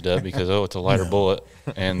to juice it up because, it's a lighter bullet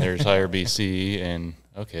and there's higher BC, and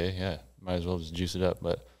might as well just juice it up.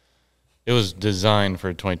 But it was designed for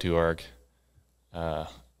a 22 arc.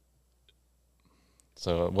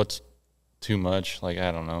 So what's too much? Like,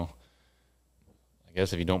 I don't know. I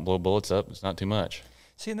guess if you don't blow bullets up, it's not too much.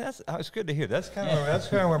 See, and it's good to hear. That's kind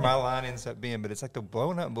of where my line ends up being. But it's like the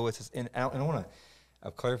blowing up bullets and I want to.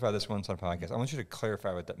 I've clarified this once on a podcast. I want you to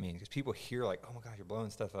clarify what that means, because people hear like, "Oh my God, you're blowing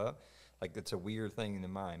stuff up." Like, it's a weird thing in the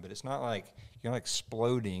mind, but it's not like you're not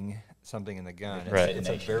exploding something in the gun. Right. It's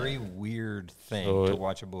a very weird thing to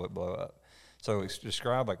watch a bullet blow up. So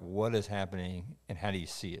describe, like, what is happening and how do you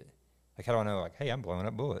see it? Like, how do I know, like, hey, I'm blowing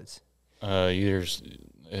up bullets? You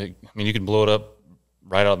can blow it up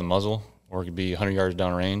right out of the muzzle, or it could be 100 yards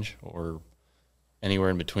down range, or anywhere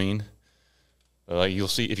in between. Like, you'll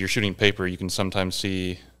see, if you're shooting paper, you can sometimes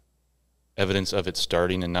see evidence of it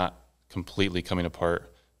starting and not completely coming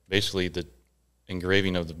apart. Basically, the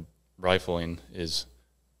engraving of the rifling is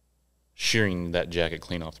shearing that jacket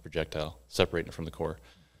clean off the projectile, separating it from the core.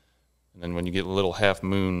 And then when you get little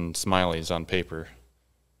half-moon smileys on paper,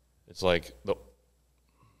 it's like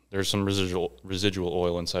there's some residual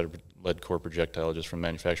oil inside a lead core projectile just from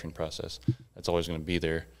manufacturing process. That's always going to be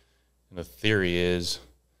there. And the theory is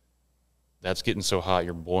that's getting so hot,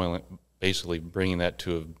 you're boiling, basically bringing that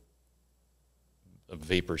to a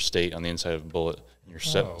vapor state on the inside of a bullet. And you're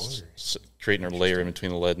creating a layer in between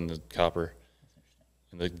the lead and the copper.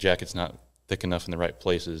 And the jacket's not thick enough in the right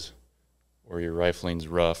places, or your rifling's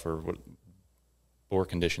rough, or what bore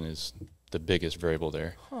condition is the biggest variable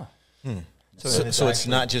there. So it's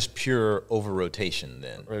not just pure over rotation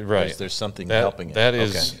then, right? There's something helping it. That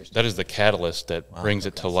is the catalyst that brings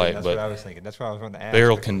it to light. That's but what I was thinking. That's what I was wanting to ask.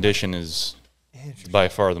 Barrel condition is by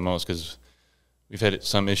far the most, because we've had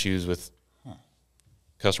some issues with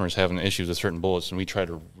customers having issues with certain bullets, and we try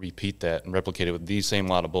to repeat that and replicate it with these same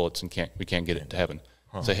lot of bullets, and we can't get it to happen.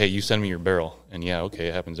 Say, hey, you send me your barrel, and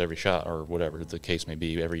it happens every shot, or whatever the case may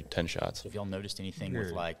be, every 10 shots. So if y'all noticed anything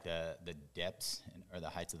with like the depths or the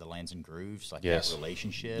heights of the lands and grooves, like that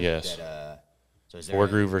relationship? Yes. So is there 4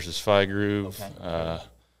 groove versus 5 groove. Okay.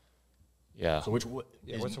 Yeah. So what's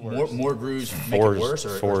the worst? More grooves make it worse,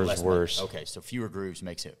 or 4 less is worse. Okay, so fewer grooves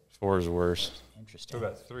makes it 4 is worse. interesting. What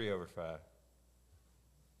about 3 over 5?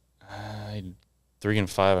 3 and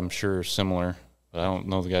 5, I'm sure, are similar, but I don't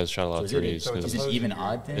know the guys shot a lot of threes. Is this even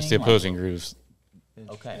odd thing? It's the opposing grooves.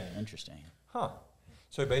 Okay, interesting.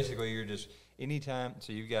 So basically, you're just anytime.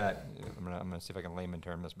 So you've got. I'm gonna see if I can layman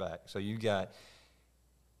term this back. So you've got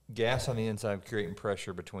gas on the inside creating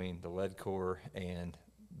pressure between the lead core and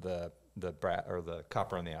the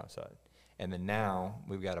copper on the outside. And then now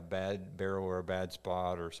we've got a bad barrel or a bad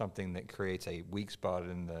spot or something that creates a weak spot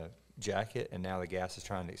in the jacket, and now the gas is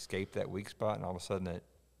trying to escape that weak spot, and all of a sudden it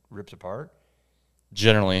rips apart.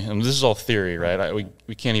 Generally, and this is all theory, right?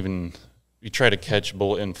 We can't even. We try to catch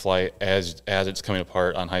bullet in flight as it's coming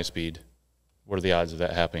apart on high speed. What are the odds of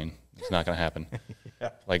that happening? It's not going to happen.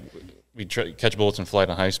 Like, we try to catch bullets in flight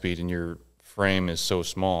on high speed, and your frame is so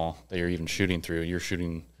small that you're even shooting through. You're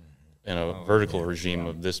shooting in a vertical regime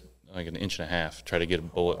of this, like an inch and a half. Try to get a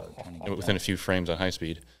bullet within a few frames on high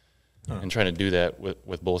speed, and trying to do that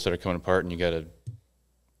with bullets that are coming apart, and you got a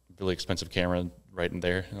really expensive camera right in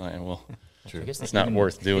there. And well, I guess It's not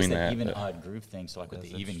worth doing that. Even odd groove thing. So like with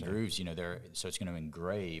the even grooves, you know, so it's going to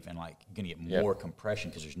engrave and like going to get more compression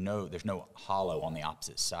because there's no hollow on the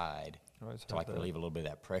opposite side to like relieve a little bit of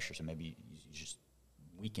that pressure. So maybe you just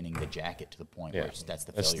weakening the jacket to the point where that's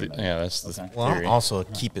the failure mode. Yeah, that's the theory. Well, I'm also a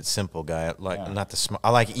keep it simple guy. I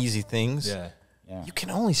like easy things. Yeah. Yeah. You can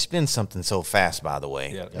only spin something so fast, by the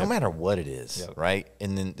way, Yep. no matter what it is, Yep. right?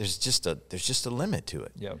 And then there's just a limit to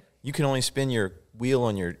it. Yep. You can only spin your wheel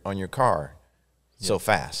on your car so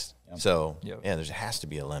fast. Yep. So Yep. there has to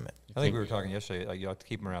be a limit. I think we were talking yesterday. Like you have to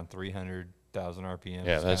keep them around 300,000 RPM.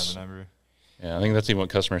 Yeah, is that's kind of the number. Yeah, I think that's even what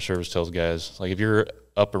customer service tells guys. Like if you're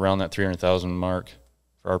up around that 300,000 mark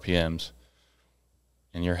for RPMs,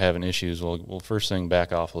 and you're having issues, well, first thing,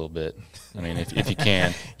 back off a little bit. I mean, if you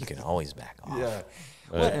can. You can always back off. Yeah.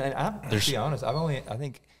 Well, and I'm to be honest, I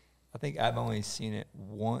think I've only seen it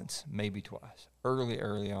once, maybe twice,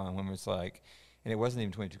 early on when it was like, and it wasn't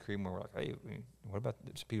even 22 Creedmoor. We're like, hey, what about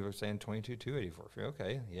people are saying 22 284?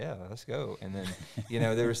 Okay, yeah, let's go. And then,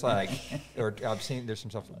 there was like, or I've seen there's some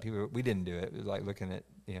stuff people we didn't do it. It was like looking at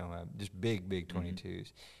just big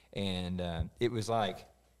 22s, and it was like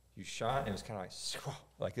you shot and it was kind of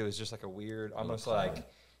like it was just like a weird, almost like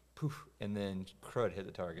poof, and then crud hit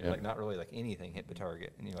the target. Like not really like anything hit the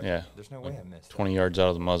target, and you're like, there's no way I missed. 20 yards out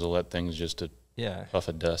of the muzzle, that thing's just a puff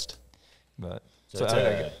of dust. But so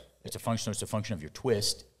it's a function of your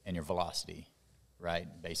twist and your velocity, right?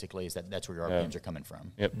 Basically, that's where your RPMs are coming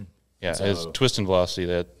from. Yep. Yeah, so, as twist and velocity,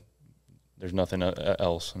 that there's nothing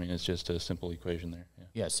else. I mean, it's just a simple equation there.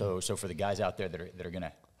 Yeah. So for the guys out there that are going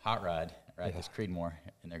to hot rod, right, this Creedmoor,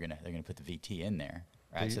 and they're gonna put the VT in there,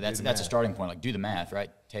 right? So that's a starting point. Like do the math,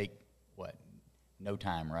 right? Take what. No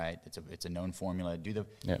time, right? It's a known formula. You've done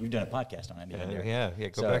a podcast on it. Yeah.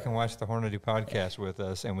 Go back and watch the Hornady podcast with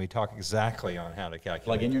us, and we talk exactly on how to calculate.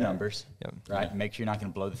 Plug in your numbers, right? Yeah. Make sure you're not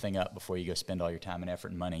going to blow the thing up before you go spend all your time and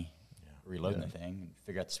effort and money reloading the thing. And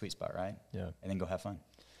figure out the sweet spot, right? Yeah. And then go have fun.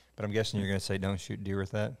 But I'm guessing you're going to say don't shoot deer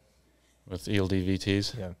with that. With ELD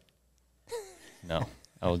VTs? Yeah. No,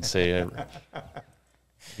 I would say. I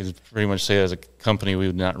could pretty much say as a company we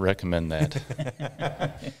would not recommend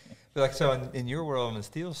that. Like so, in your world on the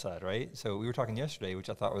steel side, right? So we were talking yesterday, which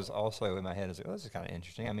I thought was also in my head. Is this is kind of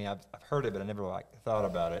interesting. I mean, I've heard it, but I never thought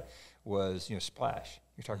about it. Was splash?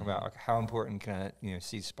 You're talking about like how important can I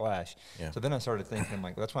see splash? Yeah. So then I started thinking, I'm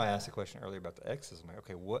like, that's why I asked the question earlier about the X's. I'm like,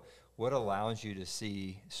 okay, what allows you to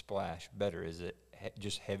see splash better? Is it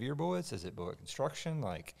just heavier bullets? Is it bullet construction?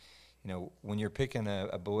 Like, when you're picking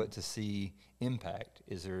a bullet to see impact,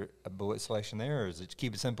 is there a bullet selection there, or is it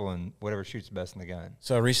keep it simple and whatever shoots best in the gun?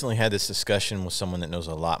 So I recently had this discussion with someone that knows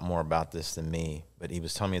a lot more about this than me, but he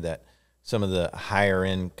was telling me that some of the higher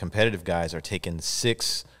end competitive guys are taking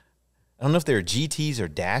 6. I don't know if they're GTs or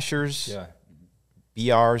dashers,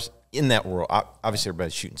 BRs in that world. Obviously,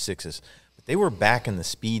 everybody's shooting 6s, but they were backing the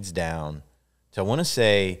speeds down to I want to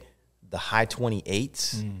say the high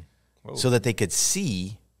 28s, so that they could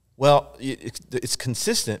see. Well, it's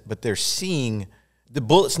consistent, but they're seeing the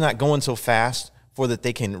bullet's not going so fast for that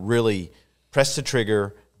they can really press the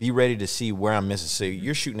trigger, be ready to see where I'm missing. So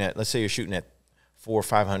you're shooting at, let's say you're shooting at 400 or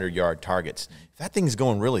 500 yard targets. If that thing's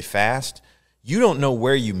going really fast, you don't know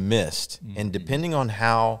where you missed. And depending on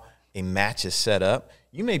how a match is set up,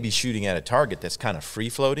 you may be shooting at a target that's kind of free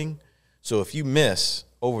floating. So if you miss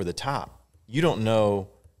over the top, you don't know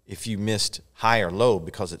if you missed high or low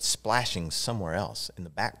because it's splashing somewhere else in the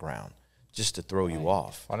background just to throw you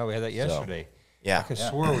off. I know we had that yesterday. So, I could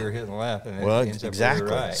swear we were hitting left, and well, it ends exactly.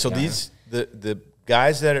 up really right. So the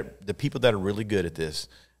guys the people that are really good at this,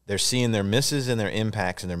 they're seeing their misses and their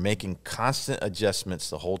impacts, and they're making constant adjustments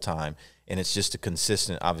the whole time. And it's just a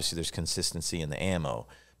consistent. Obviously, there's consistency in the ammo,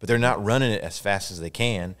 but they're not running it as fast as they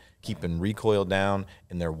can, keeping recoil down,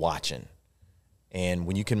 and they're watching. And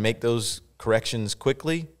when you can make those corrections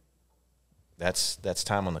quickly, that's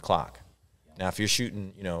time on the clock. Now, if you're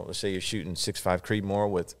shooting, let's say you're shooting 6.5 Creedmoor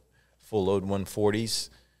with full load 140s,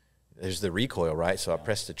 there's the recoil, right? So I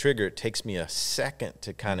press the trigger. It takes me a second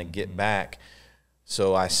to kind of get back.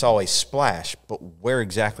 So I saw a splash, but where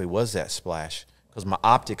exactly was that splash? Because my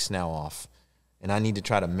optic's now off, and I need to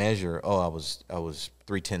try to measure. Oh, I was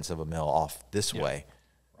 0.3 of a mil off this way.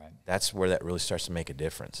 Right. That's where that really starts to make a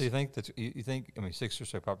difference. So you think that I mean 6 or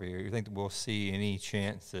so popular here. You think that we'll see any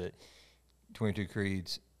chance that 22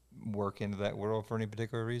 Creeds work into that world for any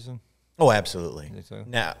particular reason? Oh, absolutely. You think so?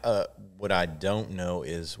 Now, what I don't know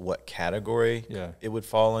is what category it would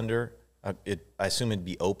fall under. I assume it'd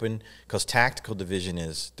be open because tactical division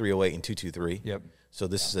is 308 and 223. Yep. So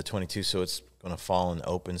this is a 22, so it's going to fall in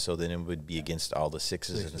open. So then it would be against all the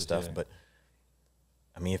 6s and stuff. Yeah. But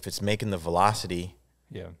I mean, if it's making the velocity,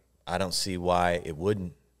 I don't see why it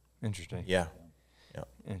wouldn't. Interesting. Yeah. Yeah.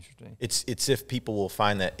 Interesting. It's if people will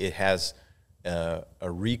find that it has a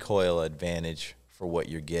recoil advantage for what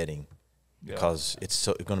you're getting because it's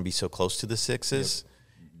going to be so close to the 6s.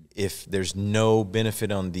 If there's no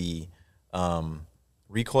benefit on the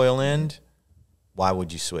recoil end, why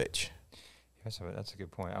would you switch? That's a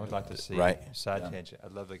good point. I would like to see side tangent.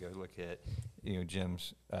 I'd love to go look at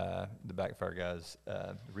Jim's the Backfire guy's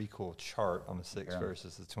recoil chart on the 6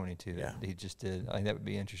 versus the 22 that he just did. I think that would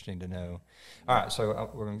be interesting to know. All right, so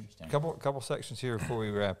we're going to couple sections here before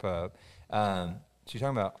we wrap up. So you're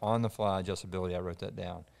talking about on the fly adjustability. I wrote that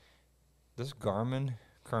down. This Garmin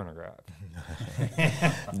chronograph.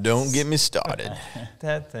 Don't get me started.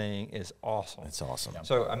 That thing is awesome. It's awesome.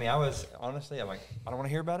 So I mean, I'm like, I don't want to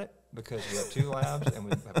hear about it because we have 2 labs and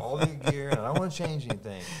we have all the gear, and I don't want to change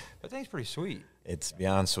anything. But that thing's pretty sweet. It's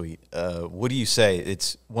beyond sweet. What do you say?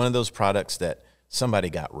 It's one of those products that somebody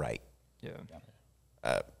got right.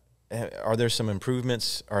 Yeah. Are there some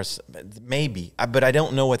improvements? Or maybe, but I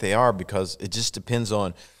don't know what they are because it just depends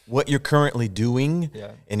on what you're currently doing.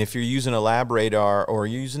 Yeah. And if you're using a lab radar or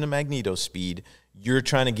you're using a magneto speed, you're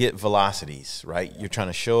trying to get velocities, right? You're trying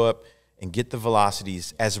to show up and get the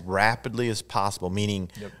velocities as rapidly as possible, meaning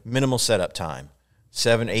minimal setup time.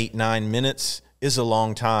 7, 8, 9 minutes is a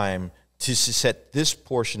long time to set this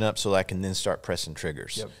portion up so I can then start pressing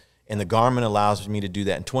triggers. Yep. And the Garmin allows me to do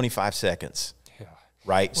that in 25 seconds.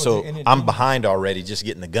 Right, well, so I'm behind already, just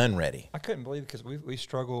getting the gun ready. I couldn't believe it because we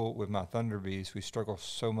struggle with my Thunder Beast. We struggle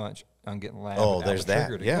so much on getting lab. Oh, there's that.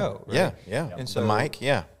 To go, right? Yeah. And so the mic,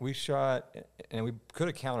 we shot, and we could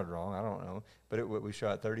have counted wrong. I don't know, but we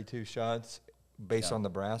shot 32 shots based on the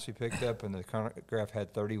brass we picked up, and the chronograph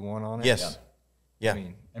had 31 on it. Yes. Yeah.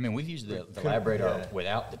 I mean, we've used the lab radar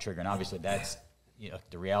without the trigger, and obviously that's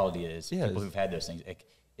the reality is people who've had those things.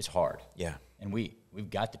 It's hard. Yeah. And we've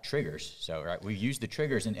got the triggers, so we've used the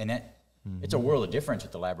triggers, and that it's a world of difference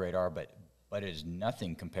with the lab radar, but it is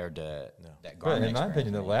nothing compared to that Garmin. But in my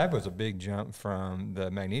opinion, the lab was a big jump from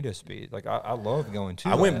the magneto speed. Like I love going to.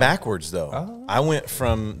 I went backwards though. Oh. I went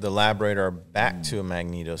from the lab radar back to a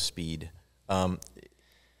magneto speed.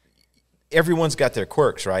 Everyone's got their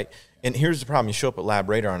quirks, right? And here's the problem: you show up at lab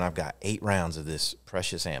radar, and I've got 8 rounds of this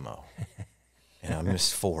precious ammo, and I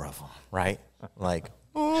missed 4 of them. Right? Like.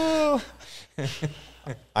 Oh.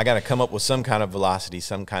 I got to come up with some kind of velocity,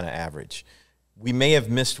 some kind of average. We may have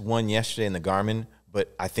missed one yesterday in the Garmin,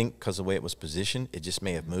 but I think because of the way it was positioned, it just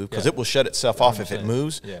may have moved. Because it will shut itself off if it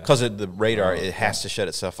moves. Because of the radar, it has to shut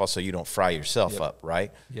itself off so you don't fry yourself up,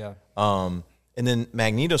 right? Yeah. And then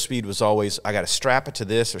magneto speed was always, I got to strap it to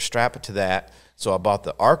this or strap it to that. So I bought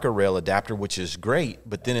the Arca Rail adapter, which is great,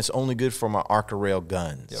 but then it's only good for my Arca Rail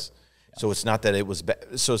guns. Yep. So it's not that it was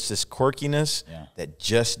so it's this quirkiness that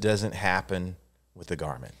just doesn't happen with the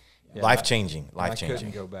Garmin. Yeah, life-changing. I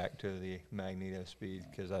couldn't go back to the magneto speed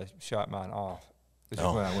because I shot mine off. This is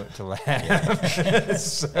when I went to lab. It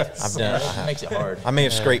makes it hard. I may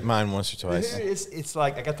have scraped mine once or twice. It's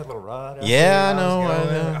like I got that little rod. I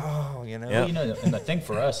know. Oh, Yep. Well, and the thing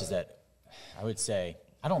for us is that I would say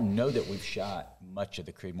I don't know that we've shot much of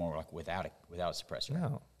the Creedmoor like without a suppressor.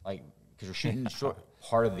 No. Like because we're shooting short.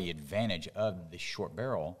 Part of the advantage of the short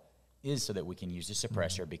barrel is so that we can use the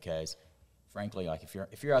suppressor because, frankly, like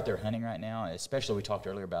if you're out there hunting right now, especially we talked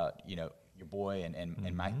earlier about your boy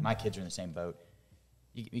and my kids are in the same boat.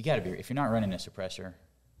 You got to be if you're not running a suppressor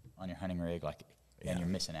on your hunting rig, and you're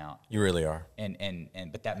missing out. You really are.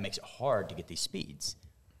 But that makes it hard to get these speeds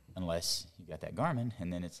unless you got that Garmin,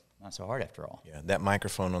 and then it's not so hard after all. Yeah, that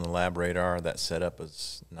microphone on the lab radar, that setup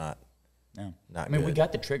is not. No, not I mean good. We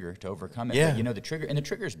got the trigger to overcome it. Yeah, but, the trigger and the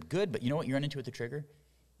trigger is good, but you know what you run into with the trigger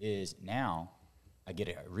is now I get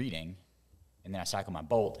a reading, and then I cycle my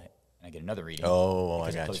bolt, and I get another reading. Oh,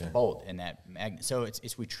 I got you. The bolt and that magnet. So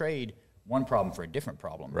it's we trade one problem for a different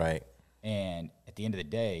problem. Right. And at the end of the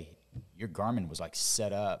day, your Garmin was like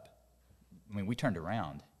set up. I mean, we turned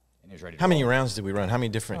around. And it was ready to How many roll. rounds did we run? How many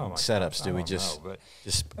different setups did we just know,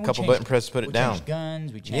 just a And couple button presses put it down? We changed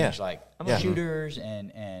guns. We changed shooters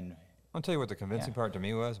and I'll tell you what the convincing part to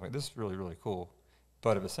me was. I'm like, this is really, really cool.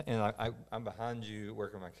 But at the same, and I'm behind you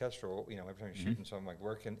working my Kestrel, every time you're shooting, so I'm like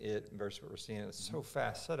working it versus what we're seeing. It's so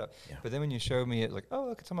fast setup. Yeah. But then when you showed me it, like, oh,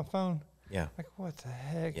 look, it's on my phone. Yeah. Like, what the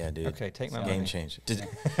heck? Yeah, dude. Okay, take my game money. changer.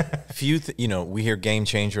 We hear game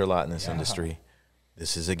changer a lot in this industry.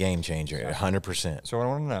 This is a game changer, 100%. So what I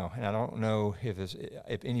want to know, and I don't know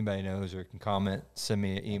if anybody knows or can comment, send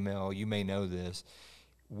me an email. You may know this.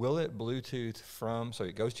 Will it Bluetooth so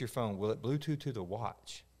it goes to your phone, will it Bluetooth to the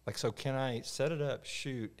watch? Like, so can I set it up,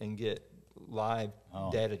 shoot, and get live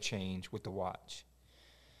data change with the watch?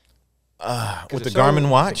 With the Garmin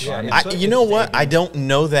watch? Yeah, you know what? I don't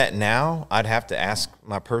know that now. I'd have to ask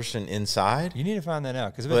my person inside. You need to find that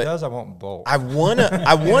out, because if it does, I won't bolt. I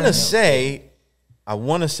wanna say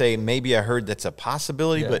maybe I heard that's a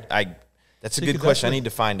possibility, but that's a good question. I need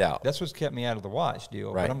to find out. That's what's kept me out of the watch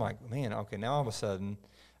deal. Right. But I'm like, man, okay, now all of a sudden,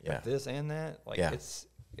 like this and that, like it's.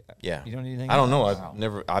 Yeah, you don't need anything. I don't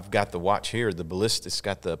know. I've got the watch here. The ballistics,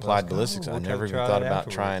 got the applied ballistics. I never even thought about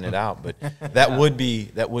trying it out, but that would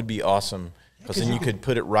be awesome, because then you could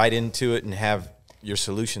put it right into it and have your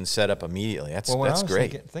solution set up immediately. That's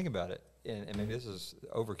great. Think about it, and maybe this is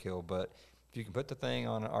overkill, but if you can put the thing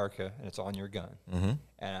on an ARCA and it's on your gun, and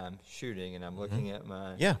I'm shooting and I'm looking at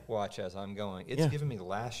my watch as I'm going, it's giving me the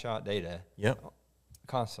last shot data.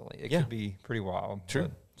 Constantly. It could be pretty wild. True.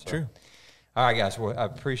 All right, guys. Well, I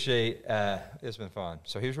appreciate it's been fun.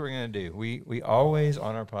 So here's what we're going to do. We always,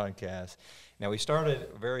 on our podcast, now we started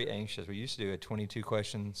very anxious. We used to do a 22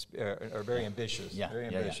 questions, or very ambitious. Very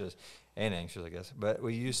ambitious and anxious, I guess. But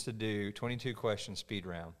we used to do 22 question speed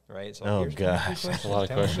round, right? So oh, gosh. That's a lot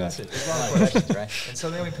of questions. It's a lot of questions, right? And so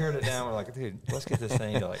then we pared it down. We're like, dude, let's get this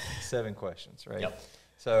thing to like 7 questions, right?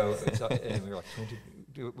 So and we were like,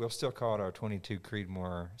 22, we'll still call it our 22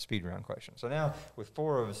 Creedmoor speed round question. So now with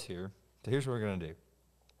 4 of us here, so here's what we're going to do.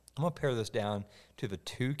 I'm going to pare this down to the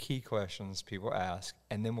 2 key questions people ask,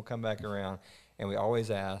 and then we'll come back around, and we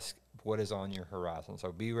always ask, what is on your horizon?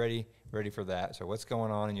 So be ready for that. So what's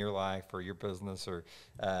going on in your life or your business, or,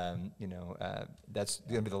 that's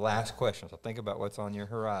going to be the last question. So think about what's on your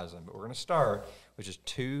horizon. But we're going to start with just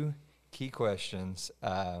 2 key questions.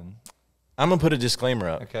 I'm going to put a disclaimer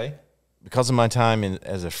up. Okay. Because of my time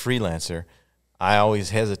as a freelancer, I always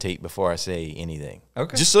hesitate before I say anything.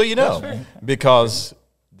 Okay. Just so you know, because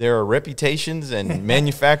there are reputations and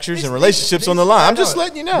manufacturers and relationships on the line. I'm just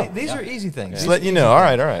letting you know. These are easy things. Just letting you know. All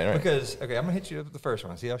right. Because, okay, I'm going to hit you with the first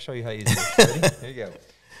one. See, I'll show you how easy it is. Ready? Here you go.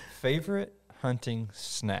 Favorite hunting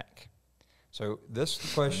snack? So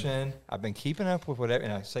this question, I've been keeping up with whatever,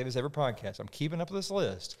 and I say this every podcast, I'm keeping up with this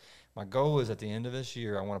list. My goal is at the end of this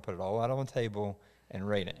year, I want to put it all out on the table and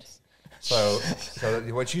rate it. So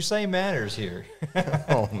what you say matters here.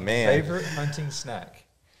 Oh, man. Favorite hunting snack?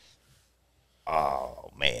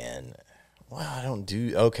 Oh, man. Well, I don't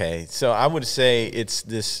do – okay. So I would say it's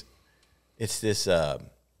this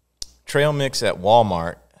trail mix at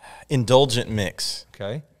Walmart, indulgent mix.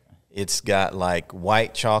 Okay. It's got like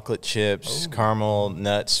white chocolate chips, caramel,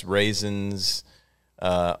 nuts, raisins,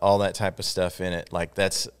 all that type of stuff in it. Like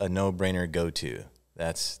that's a no-brainer go-to.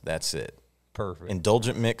 That's it. Perfect.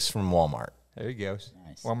 Indulgent mix from Walmart. There you go.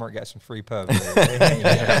 Nice. Walmart got some free pubs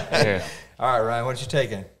there. All right, Ryan, what you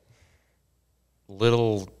taking?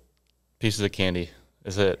 Little pieces of candy.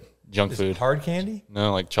 Is it junk food? Hard candy?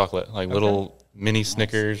 No, like chocolate. Like little mini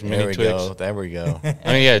Snickers, There mini we Twix. go. There we go.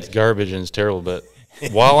 I mean, yeah, it's garbage and it's terrible, but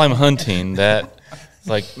while I'm hunting, it's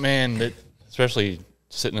like, man, especially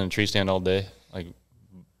sitting in a tree stand all day, like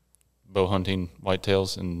bow hunting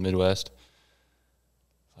whitetails in the Midwest.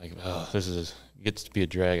 Like, oh, gets to be a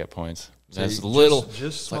drag at points. So That's little.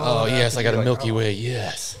 Just like, oh yes, I got a Milky Way.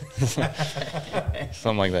 Yes,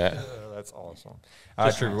 something like that. That's awesome. All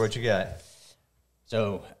right, Trevor, what you got?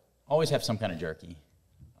 So always have some kind of jerky.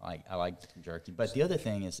 I like jerky, but the other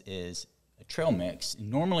thing is a trail mix.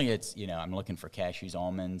 Normally it's I'm looking for cashews,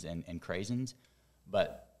 almonds, and craisins,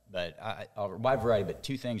 but a wide variety. But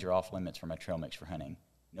 2 things are off limits for my trail mix for hunting: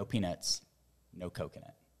 no peanuts, no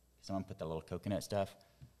coconut. Someone put that little coconut stuff.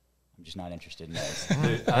 I'm just not interested in those.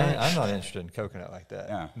 Dude, I'm not interested in coconut like that.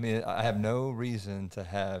 Yeah. I mean, I have no reason to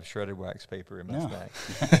have shredded wax paper in my snack.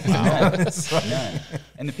 None.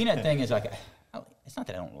 And the peanut thing is like, it's not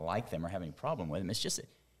that I don't like them or have any problem with them. It's just that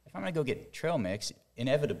if I'm going to go get trail mix,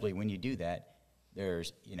 inevitably when you do that,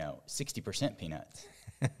 there's 60% peanuts.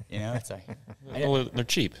 It's like Well, they're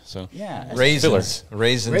cheap, so yeah.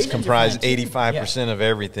 Raisins comprise 85% of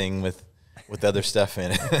everything with other stuff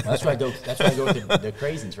in it. That's why I go with the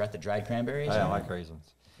craisins, right? The dried cranberries. I don't like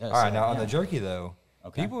raisins. Yeah, all right, so, now on the jerky though,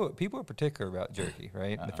 okay. people are particular about jerky,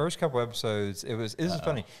 right? The first couple episodes, this is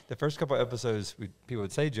funny. The first couple episodes, people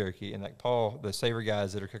would say jerky, and like Paul, the Savor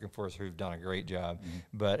guys that are cooking for us, who've done a great job,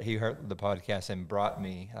 but he heard the podcast and brought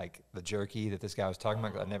me like the jerky that this guy was talking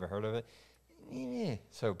about. 'Cause I'd never heard of it. Yeah.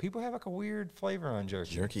 So people have like a weird flavor on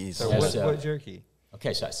jerky. Jerky. So what jerky?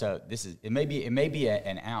 Okay, so this is it may be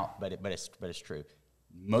an out, but it's true.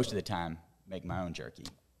 Most of the time, make my own jerky.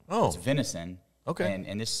 Oh, it's venison. Okay,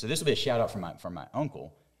 and this will be a shout out from my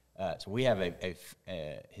uncle. So we have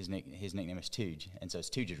his nickname is Tooge, and so it's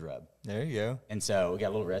Tooge's rub. There you go. And so we got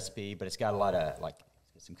a little recipe, but it's got a lot of like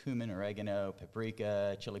with some cumin, oregano,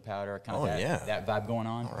 paprika, chili powder, kind of that vibe going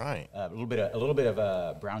on. All right. A little bit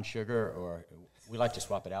of brown sugar, or we like to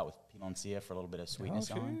swap it out with piloncillo for a little bit of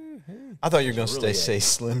sweetness on. I thought you were going to say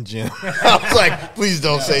Slim Jim. I was like, please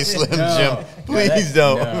don't say Slim Jim. Please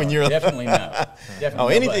don't. No, when you're definitely no.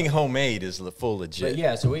 Definitely anything homemade is full legit. But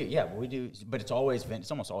yeah, so we do, but it's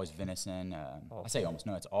almost always venison. I say almost,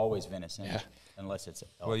 no, it's always venison, unless it's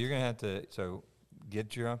elk. Well, you're going to have to, so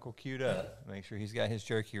get your uncle queued up. Make sure he's got his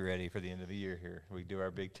jerky ready for the end of the year here. We do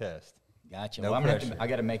our big test. Gotcha. No well, pressure. I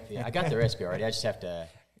got to make I got the recipe already. I just have to.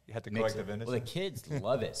 You have to collect the venison? Well, the kids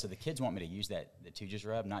love it. So the kids want me to use the two-just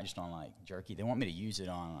rub, not just on, like, jerky. They want me to use it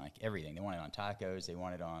on, like, everything. They want it on tacos. They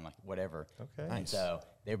want it on, like, whatever. Okay. And so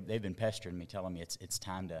they've been pestering me, telling me it's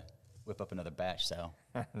time to whip up another batch. So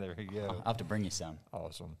there you go. I'll have to bring you some.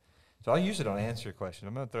 Awesome. So I'll use it on answer your question.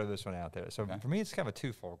 I'm going to throw this one out there. So for me, it's kind of a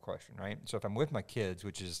twofold question, right? So if I'm with my kids,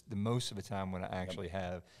 which is the most of the time when I actually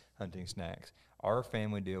have hunting snacks, our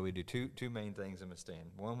family deal, we do two main things in the stand.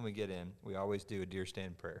 One, when we get in, we always do a deer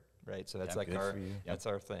stand prayer, right? So that's that's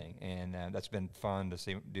our thing, and that's been fun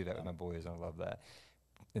to do that with my boys. I love that.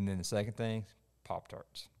 And then the second thing,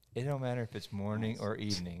 Pop-Tarts. It don't matter if it's morning or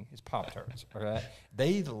evening. It's Pop-Tarts, all right?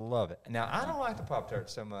 They love it. Now, I don't like the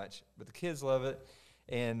Pop-Tarts so much, but the kids love it.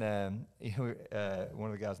 And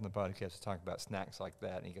one of the guys on the podcast was talking about snacks like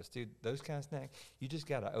that, and he goes, "Dude, those kind of snacks, you just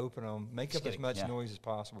got to open them, make up as much noise as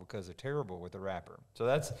possible because they're terrible with the wrapper." So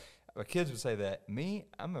that's my kids would say that. Me,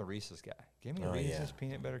 I'm a Reese's guy. Give me Reese's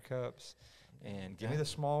peanut butter cups, and give me the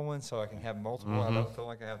small one so I can have multiple. I don't feel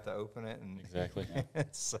like I have to open it. And Exactly.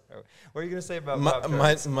 So, what are you gonna say about my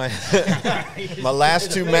Pop-Tarts? my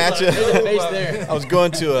last two matches? I was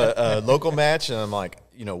going to a local match, and I'm like,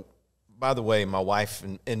 by the way, my wife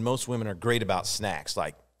and most women are great about snacks.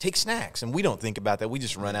 Like, take snacks. And we don't think about that. We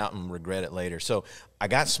just run out and regret it later. So I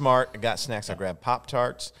got smart. I got snacks. I grabbed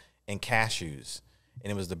Pop-Tarts and cashews.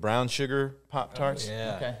 And it was the brown sugar Pop-Tarts. Oh,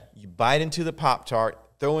 yeah. Okay. You bite into the Pop-Tart,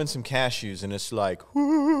 throw in some cashews, and it's like,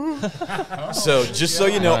 so just so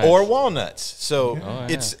you know, or walnuts. So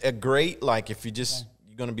it's a great, like, if you're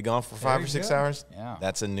going to be gone for 5 or 6 hours,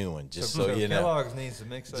 that's a new one. Just so you know. Kellogg's needs to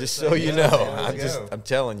mix those Just things so you up. know. I'm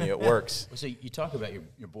telling you, it works. Well, so you talk about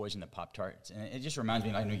your boys and the Pop-Tarts, and it just reminds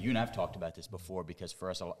me, I know you and I have talked about this before, because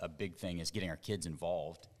for us a big thing is getting our kids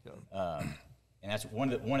involved. And that's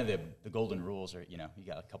one of the golden rules, or, you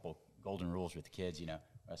got a couple golden rules with the kids,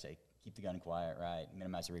 I say, keep the gun quiet, right,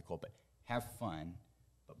 minimize the recoil, but have fun,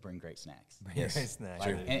 but bring great snacks. Great snacks.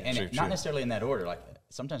 Like, and not necessarily in that order. Like,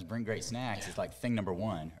 sometimes bring great snacks is like thing number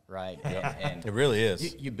one, right? And it really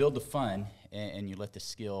is. You build the fun, and you let the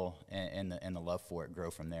skill and the love for it grow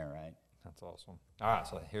from there, right? That's awesome. All right,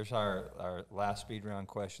 so here's our last speed round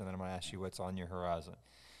question. Then I'm going to ask you what's on your horizon.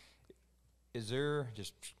 Is there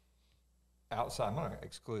just outside? I'm going to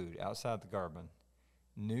exclude outside the Garmin.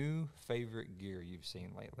 New favorite gear you've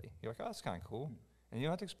seen lately? You're like, oh, that's kind of cool, and you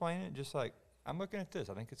don't have to explain it. Just like, I'm looking at this.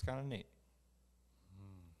 I think it's kind of neat.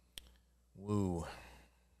 Woo.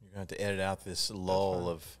 You're going to have to edit out this lull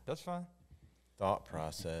of that's fine thought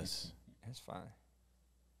process. That's fine.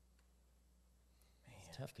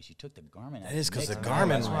 It's tough because you took the Garmin out. It is, because the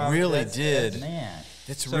Garmin really did. Man.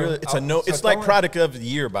 It's So, really, it's it's like product of the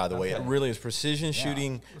year, by the way. It really is precision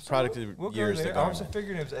shooting product of the year is the I was Garmin.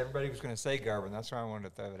 figuring if everybody was going to say Garmin. That's why I wanted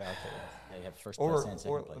to throw it out there. Yeah, you have first place and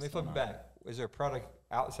second Or place. let me flip it back. Is there a product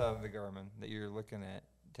outside of the Garmin that you're looking at,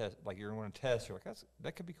 test, like you're going to test? You're like,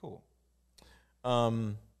 that could be cool.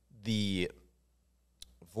 The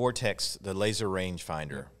Vortex, the laser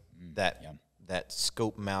rangefinder, that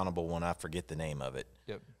scope mountable one, I forget the name of it.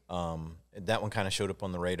 Yep. That one kind of showed up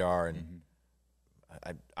on the radar, and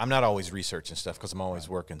I'm not always researching stuff because I'm always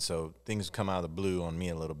working, so things come out of the blue on me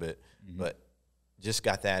a little bit. But just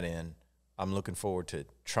got that in. I'm looking forward to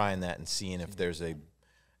trying that and seeing if there's a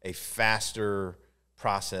faster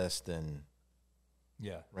process than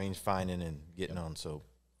range finding and getting on. So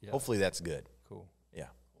hopefully that's good. Cool. Yeah.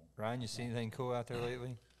 Ryan, you see anything cool out there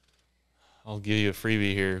lately? I'll give you a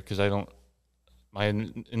freebie here because my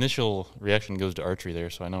initial reaction goes to archery there,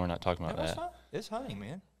 so I know we're not talking about that. Fun. It's hunting,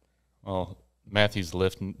 man. Well, Matthew's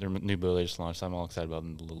lift, their new bow they just launched. I'm all excited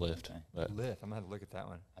about the lift. Okay. But Lift. I'm going to have to look at that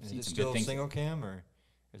one. I've Is seen it some still good things. single cam or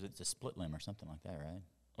is it? It's a split limb or something like that, right?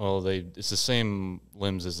 well, it's the same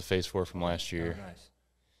limbs as the Phase 4 from last year, Oh, nice.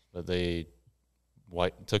 but they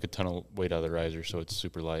took a ton of weight out of the riser, so it's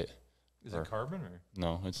super light. Is it carbon or?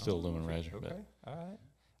 No, it's still aluminum riser. Okay. But,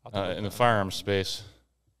 All right. in the firearms space,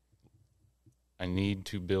 I need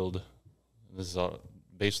to build. This is all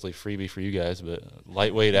basically freebie for you guys, but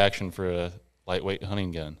lightweight action for a lightweight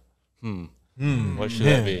hunting gun. What should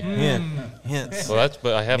that be? Hints. Well,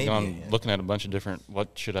 but I have Maybe gone looking at a bunch of different. What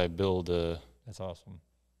should I build That's awesome.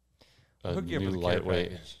 a Hook you up new with a care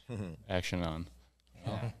lightweight package. action on?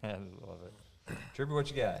 I love it. Trooper, what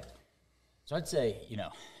you got? So I'd say,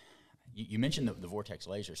 you mentioned the Vortex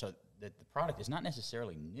laser. So the product is not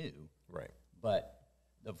necessarily new, Right. but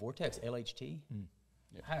the Vortex LHT,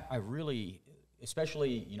 I really,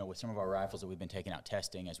 especially, with some of our rifles that we've been taking out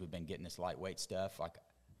testing as we've been getting this lightweight stuff, like,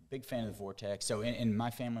 big fan of the Vortex. So in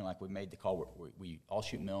my family, like, we made the call where we all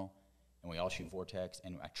shoot mill and we all shoot Vortex,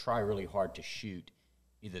 and I try really hard to shoot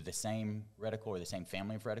either the same reticle or the same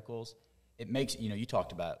family of reticles. It makes, you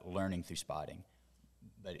talked about learning through spotting,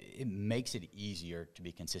 but it makes it easier to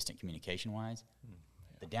be consistent communication-wise.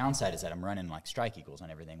 The downside is that I'm running, like, Strike Eagles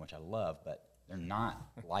and everything, which I love, but they're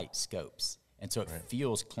not light scopes. And so it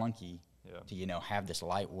feels clunky to, have this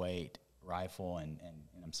lightweight rifle and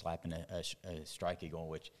I'm slapping a Strike Eagle,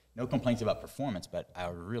 which no complaints about performance, but I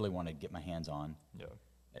really want to get my hands on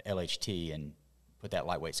LHT and put that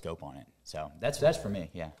lightweight scope on it. So that's for me,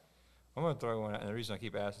 I'm going to throw one out, and the reason I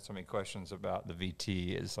keep asking so many questions about the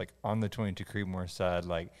VT is, like, on the 22 Creedmoor side,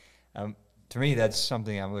 like, to me, that's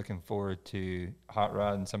something I'm looking forward to, hot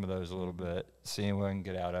rodding some of those a little bit, seeing what I can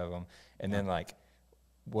get out of them, and then, like,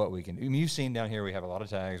 what we can do. I mean, you've seen down here we have a lot of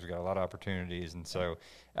tags, we got a lot of opportunities, and so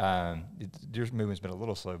deer movement's been a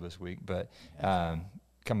little slow this week, but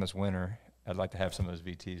come this winter, I'd like to have some of those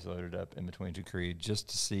VTs loaded up in between two Creed just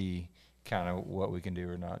to see kind of what we can do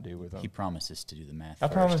or not do with them. He promises to do the math. I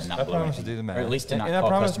promise to do the math, or at least to not and I call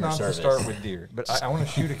promise customer not service. to start with deer. But I want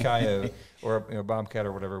to shoot a coyote or a bobcat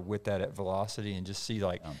or whatever with that at velocity and just see,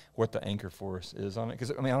 like, what the anchor force is on it.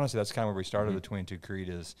 Because I mean, honestly, that's kind of where we started the 22 Creed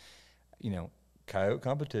is, coyote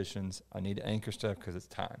competitions. I need to anchor stuff because it's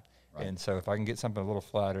time. Right. And so if I can get something a little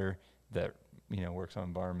flatter that works on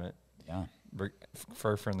environment,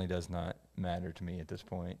 fur friendly does not matter to me at this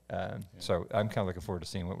point. So I'm kind of looking forward to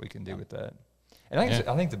seeing what we can do with that. And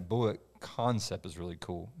I think the bullet concept is really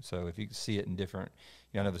cool. So if you see it in different,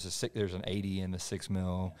 I know there's an 80 in the 6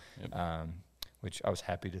 mil, which I was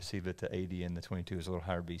happy to see that the 80 and the 22 is a little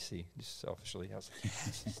higher BC. Just selfishly, I was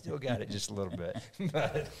like, still got it just a little bit.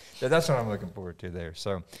 But that's what I'm looking forward to there.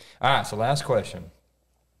 So, all right. So last question.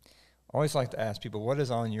 I always like to ask people, what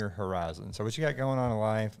is on your horizon? So what you got going on in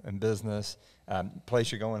life and business,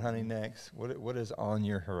 place you're going hunting next? What is on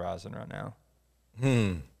your horizon right now?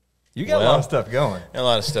 You got a lot of stuff going. A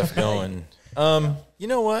lot of stuff going. You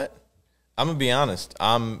know what? I'm gonna be honest.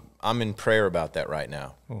 I'm in prayer about that right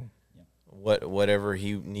now. Cool. Whatever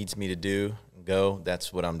he needs me to do,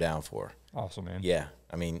 that's what I'm down for. Awesome, man. Yeah.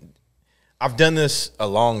 I mean, I've done this a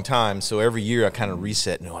long time, so every year I kind of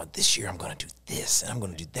reset. No, this year I'm going to do this, and I'm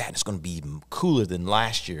going to do that. And it's going to be even cooler than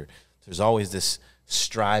last year. There's always this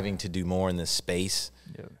striving to do more in this space.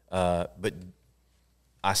 Yeah. But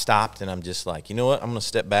I stopped, and I'm just like, you know what? I'm going to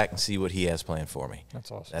step back and see what he has planned for me. That's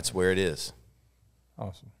awesome. That's where it is.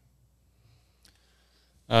 Awesome.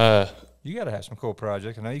 You got to have some cool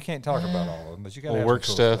projects. I know you can't talk about all of them, but you got to have work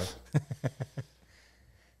some cool stuff.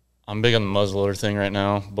 I'm big on the muzzleloader thing right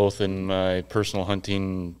now, both in my personal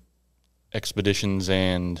hunting expeditions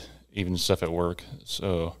and even stuff at work.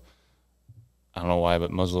 So I don't know why,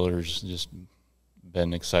 but muzzleloader's just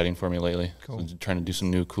been exciting for me lately. Cool. So trying to do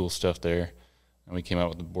some new cool stuff there. And we came out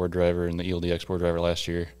with the board driver and the ELDX board driver last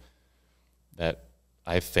year that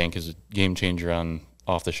I think is a game changer on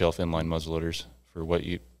off-the-shelf inline muzzleloaders for what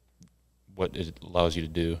it allows you to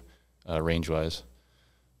do range-wise.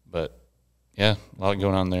 But yeah, a lot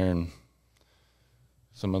going on there and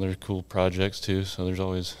some other cool projects too. So there's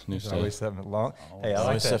always new stuff. Always something long. Hey, I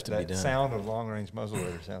like stuff to be that done. sound of long-range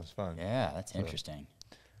muzzleloader sounds fun. Yeah, that's interesting.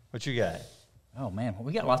 What you got? Oh man, well,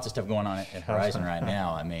 we got lots of stuff going on at Horizon right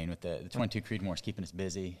now. I mean, with the 22 Creedmoor's keeping us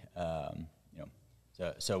busy.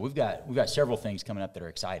 So we've got several things coming up that are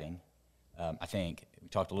exciting. I think we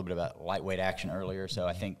talked a little bit about lightweight action earlier. So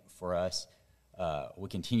I think for us, we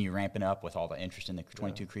continue ramping up with all the interest in the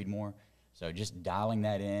 22 Creedmoor. So just dialing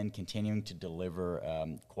that in, continuing to deliver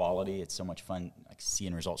quality. It's so much fun, like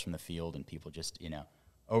seeing results from the field and people just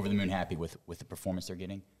over the moon happy with the performance they're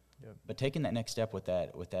getting. Yep. But taking that next step with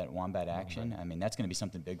that wombat action, I mean, that's going to be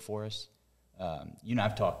something big for us.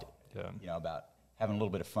 I've talked, about having a little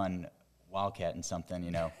bit of fun wildcatting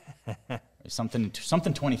something,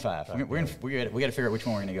 something 25. We got to figure out which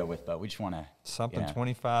one we're going to go with, but we just want to something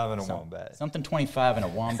 25 and a wombat. Something 25 and a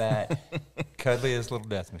wombat. Cuddly as little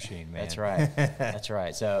death machine, man. That's right. That's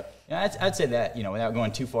right. So I'd say that without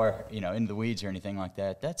going too far into the weeds or anything like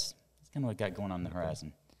that. That's kind of what I got going on in the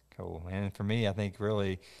horizon. Cool, man. And for me, I think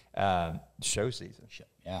really show season.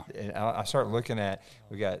 Yeah. And I start looking at,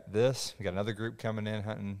 we got another group coming in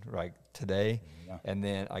hunting like today, and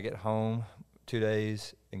then I get home 2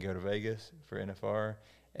 days and go to Vegas for NFR,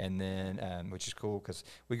 and then which is cool because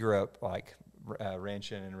we grew up like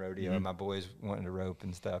ranching and rodeo, and my boys wanting to rope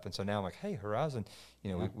and stuff, and so now I'm like, hey, Horizon,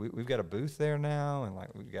 you know, we've got a booth there now, and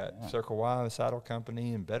like we've got Circle Y, the saddle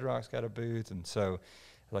company, and Bedrock's got a booth, and so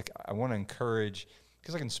like I want to encourage,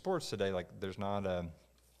 because like in sports today, like there's not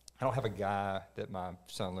I don't have a guy that my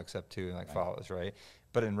son looks up to and like follows, right?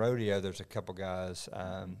 But in rodeo, there's a couple guys.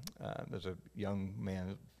 There's a young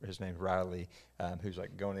man, his name's Riley, who's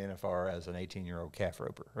like going to NFR as an 18-year-old calf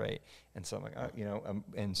roper, right? And so I'm like, you know,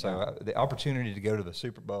 and so the opportunity to go to the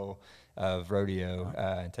Super Bowl of rodeo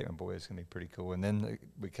and take my boys is gonna be pretty cool. And then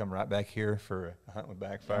we come right back here for a hunt with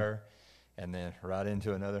backfire, and then right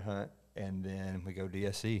into another hunt. And then we go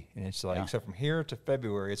DSC, and it's like, so from here to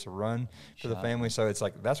February, it's a run for the family. So it's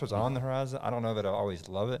like, that's what's on the horizon. I don't know that I always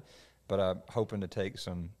love it, but I'm hoping to take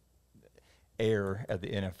some air at the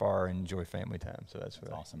NFR and enjoy family time. So that's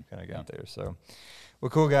what awesome. I kind of got there. So, well,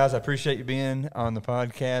 cool, guys. I appreciate you being on the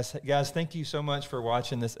podcast. Guys, thank you so much for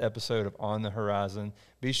watching this episode of On the Horizon.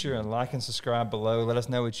 Be sure and like and subscribe below. Let us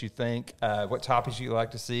know what you think, what topics you'd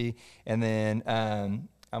like to see. And then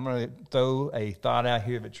I'm going to throw a thought out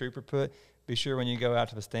here that Trooper put. Be sure when you go out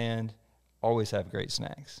to the stand, always have great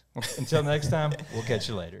snacks. Until next time, we'll catch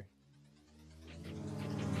you later.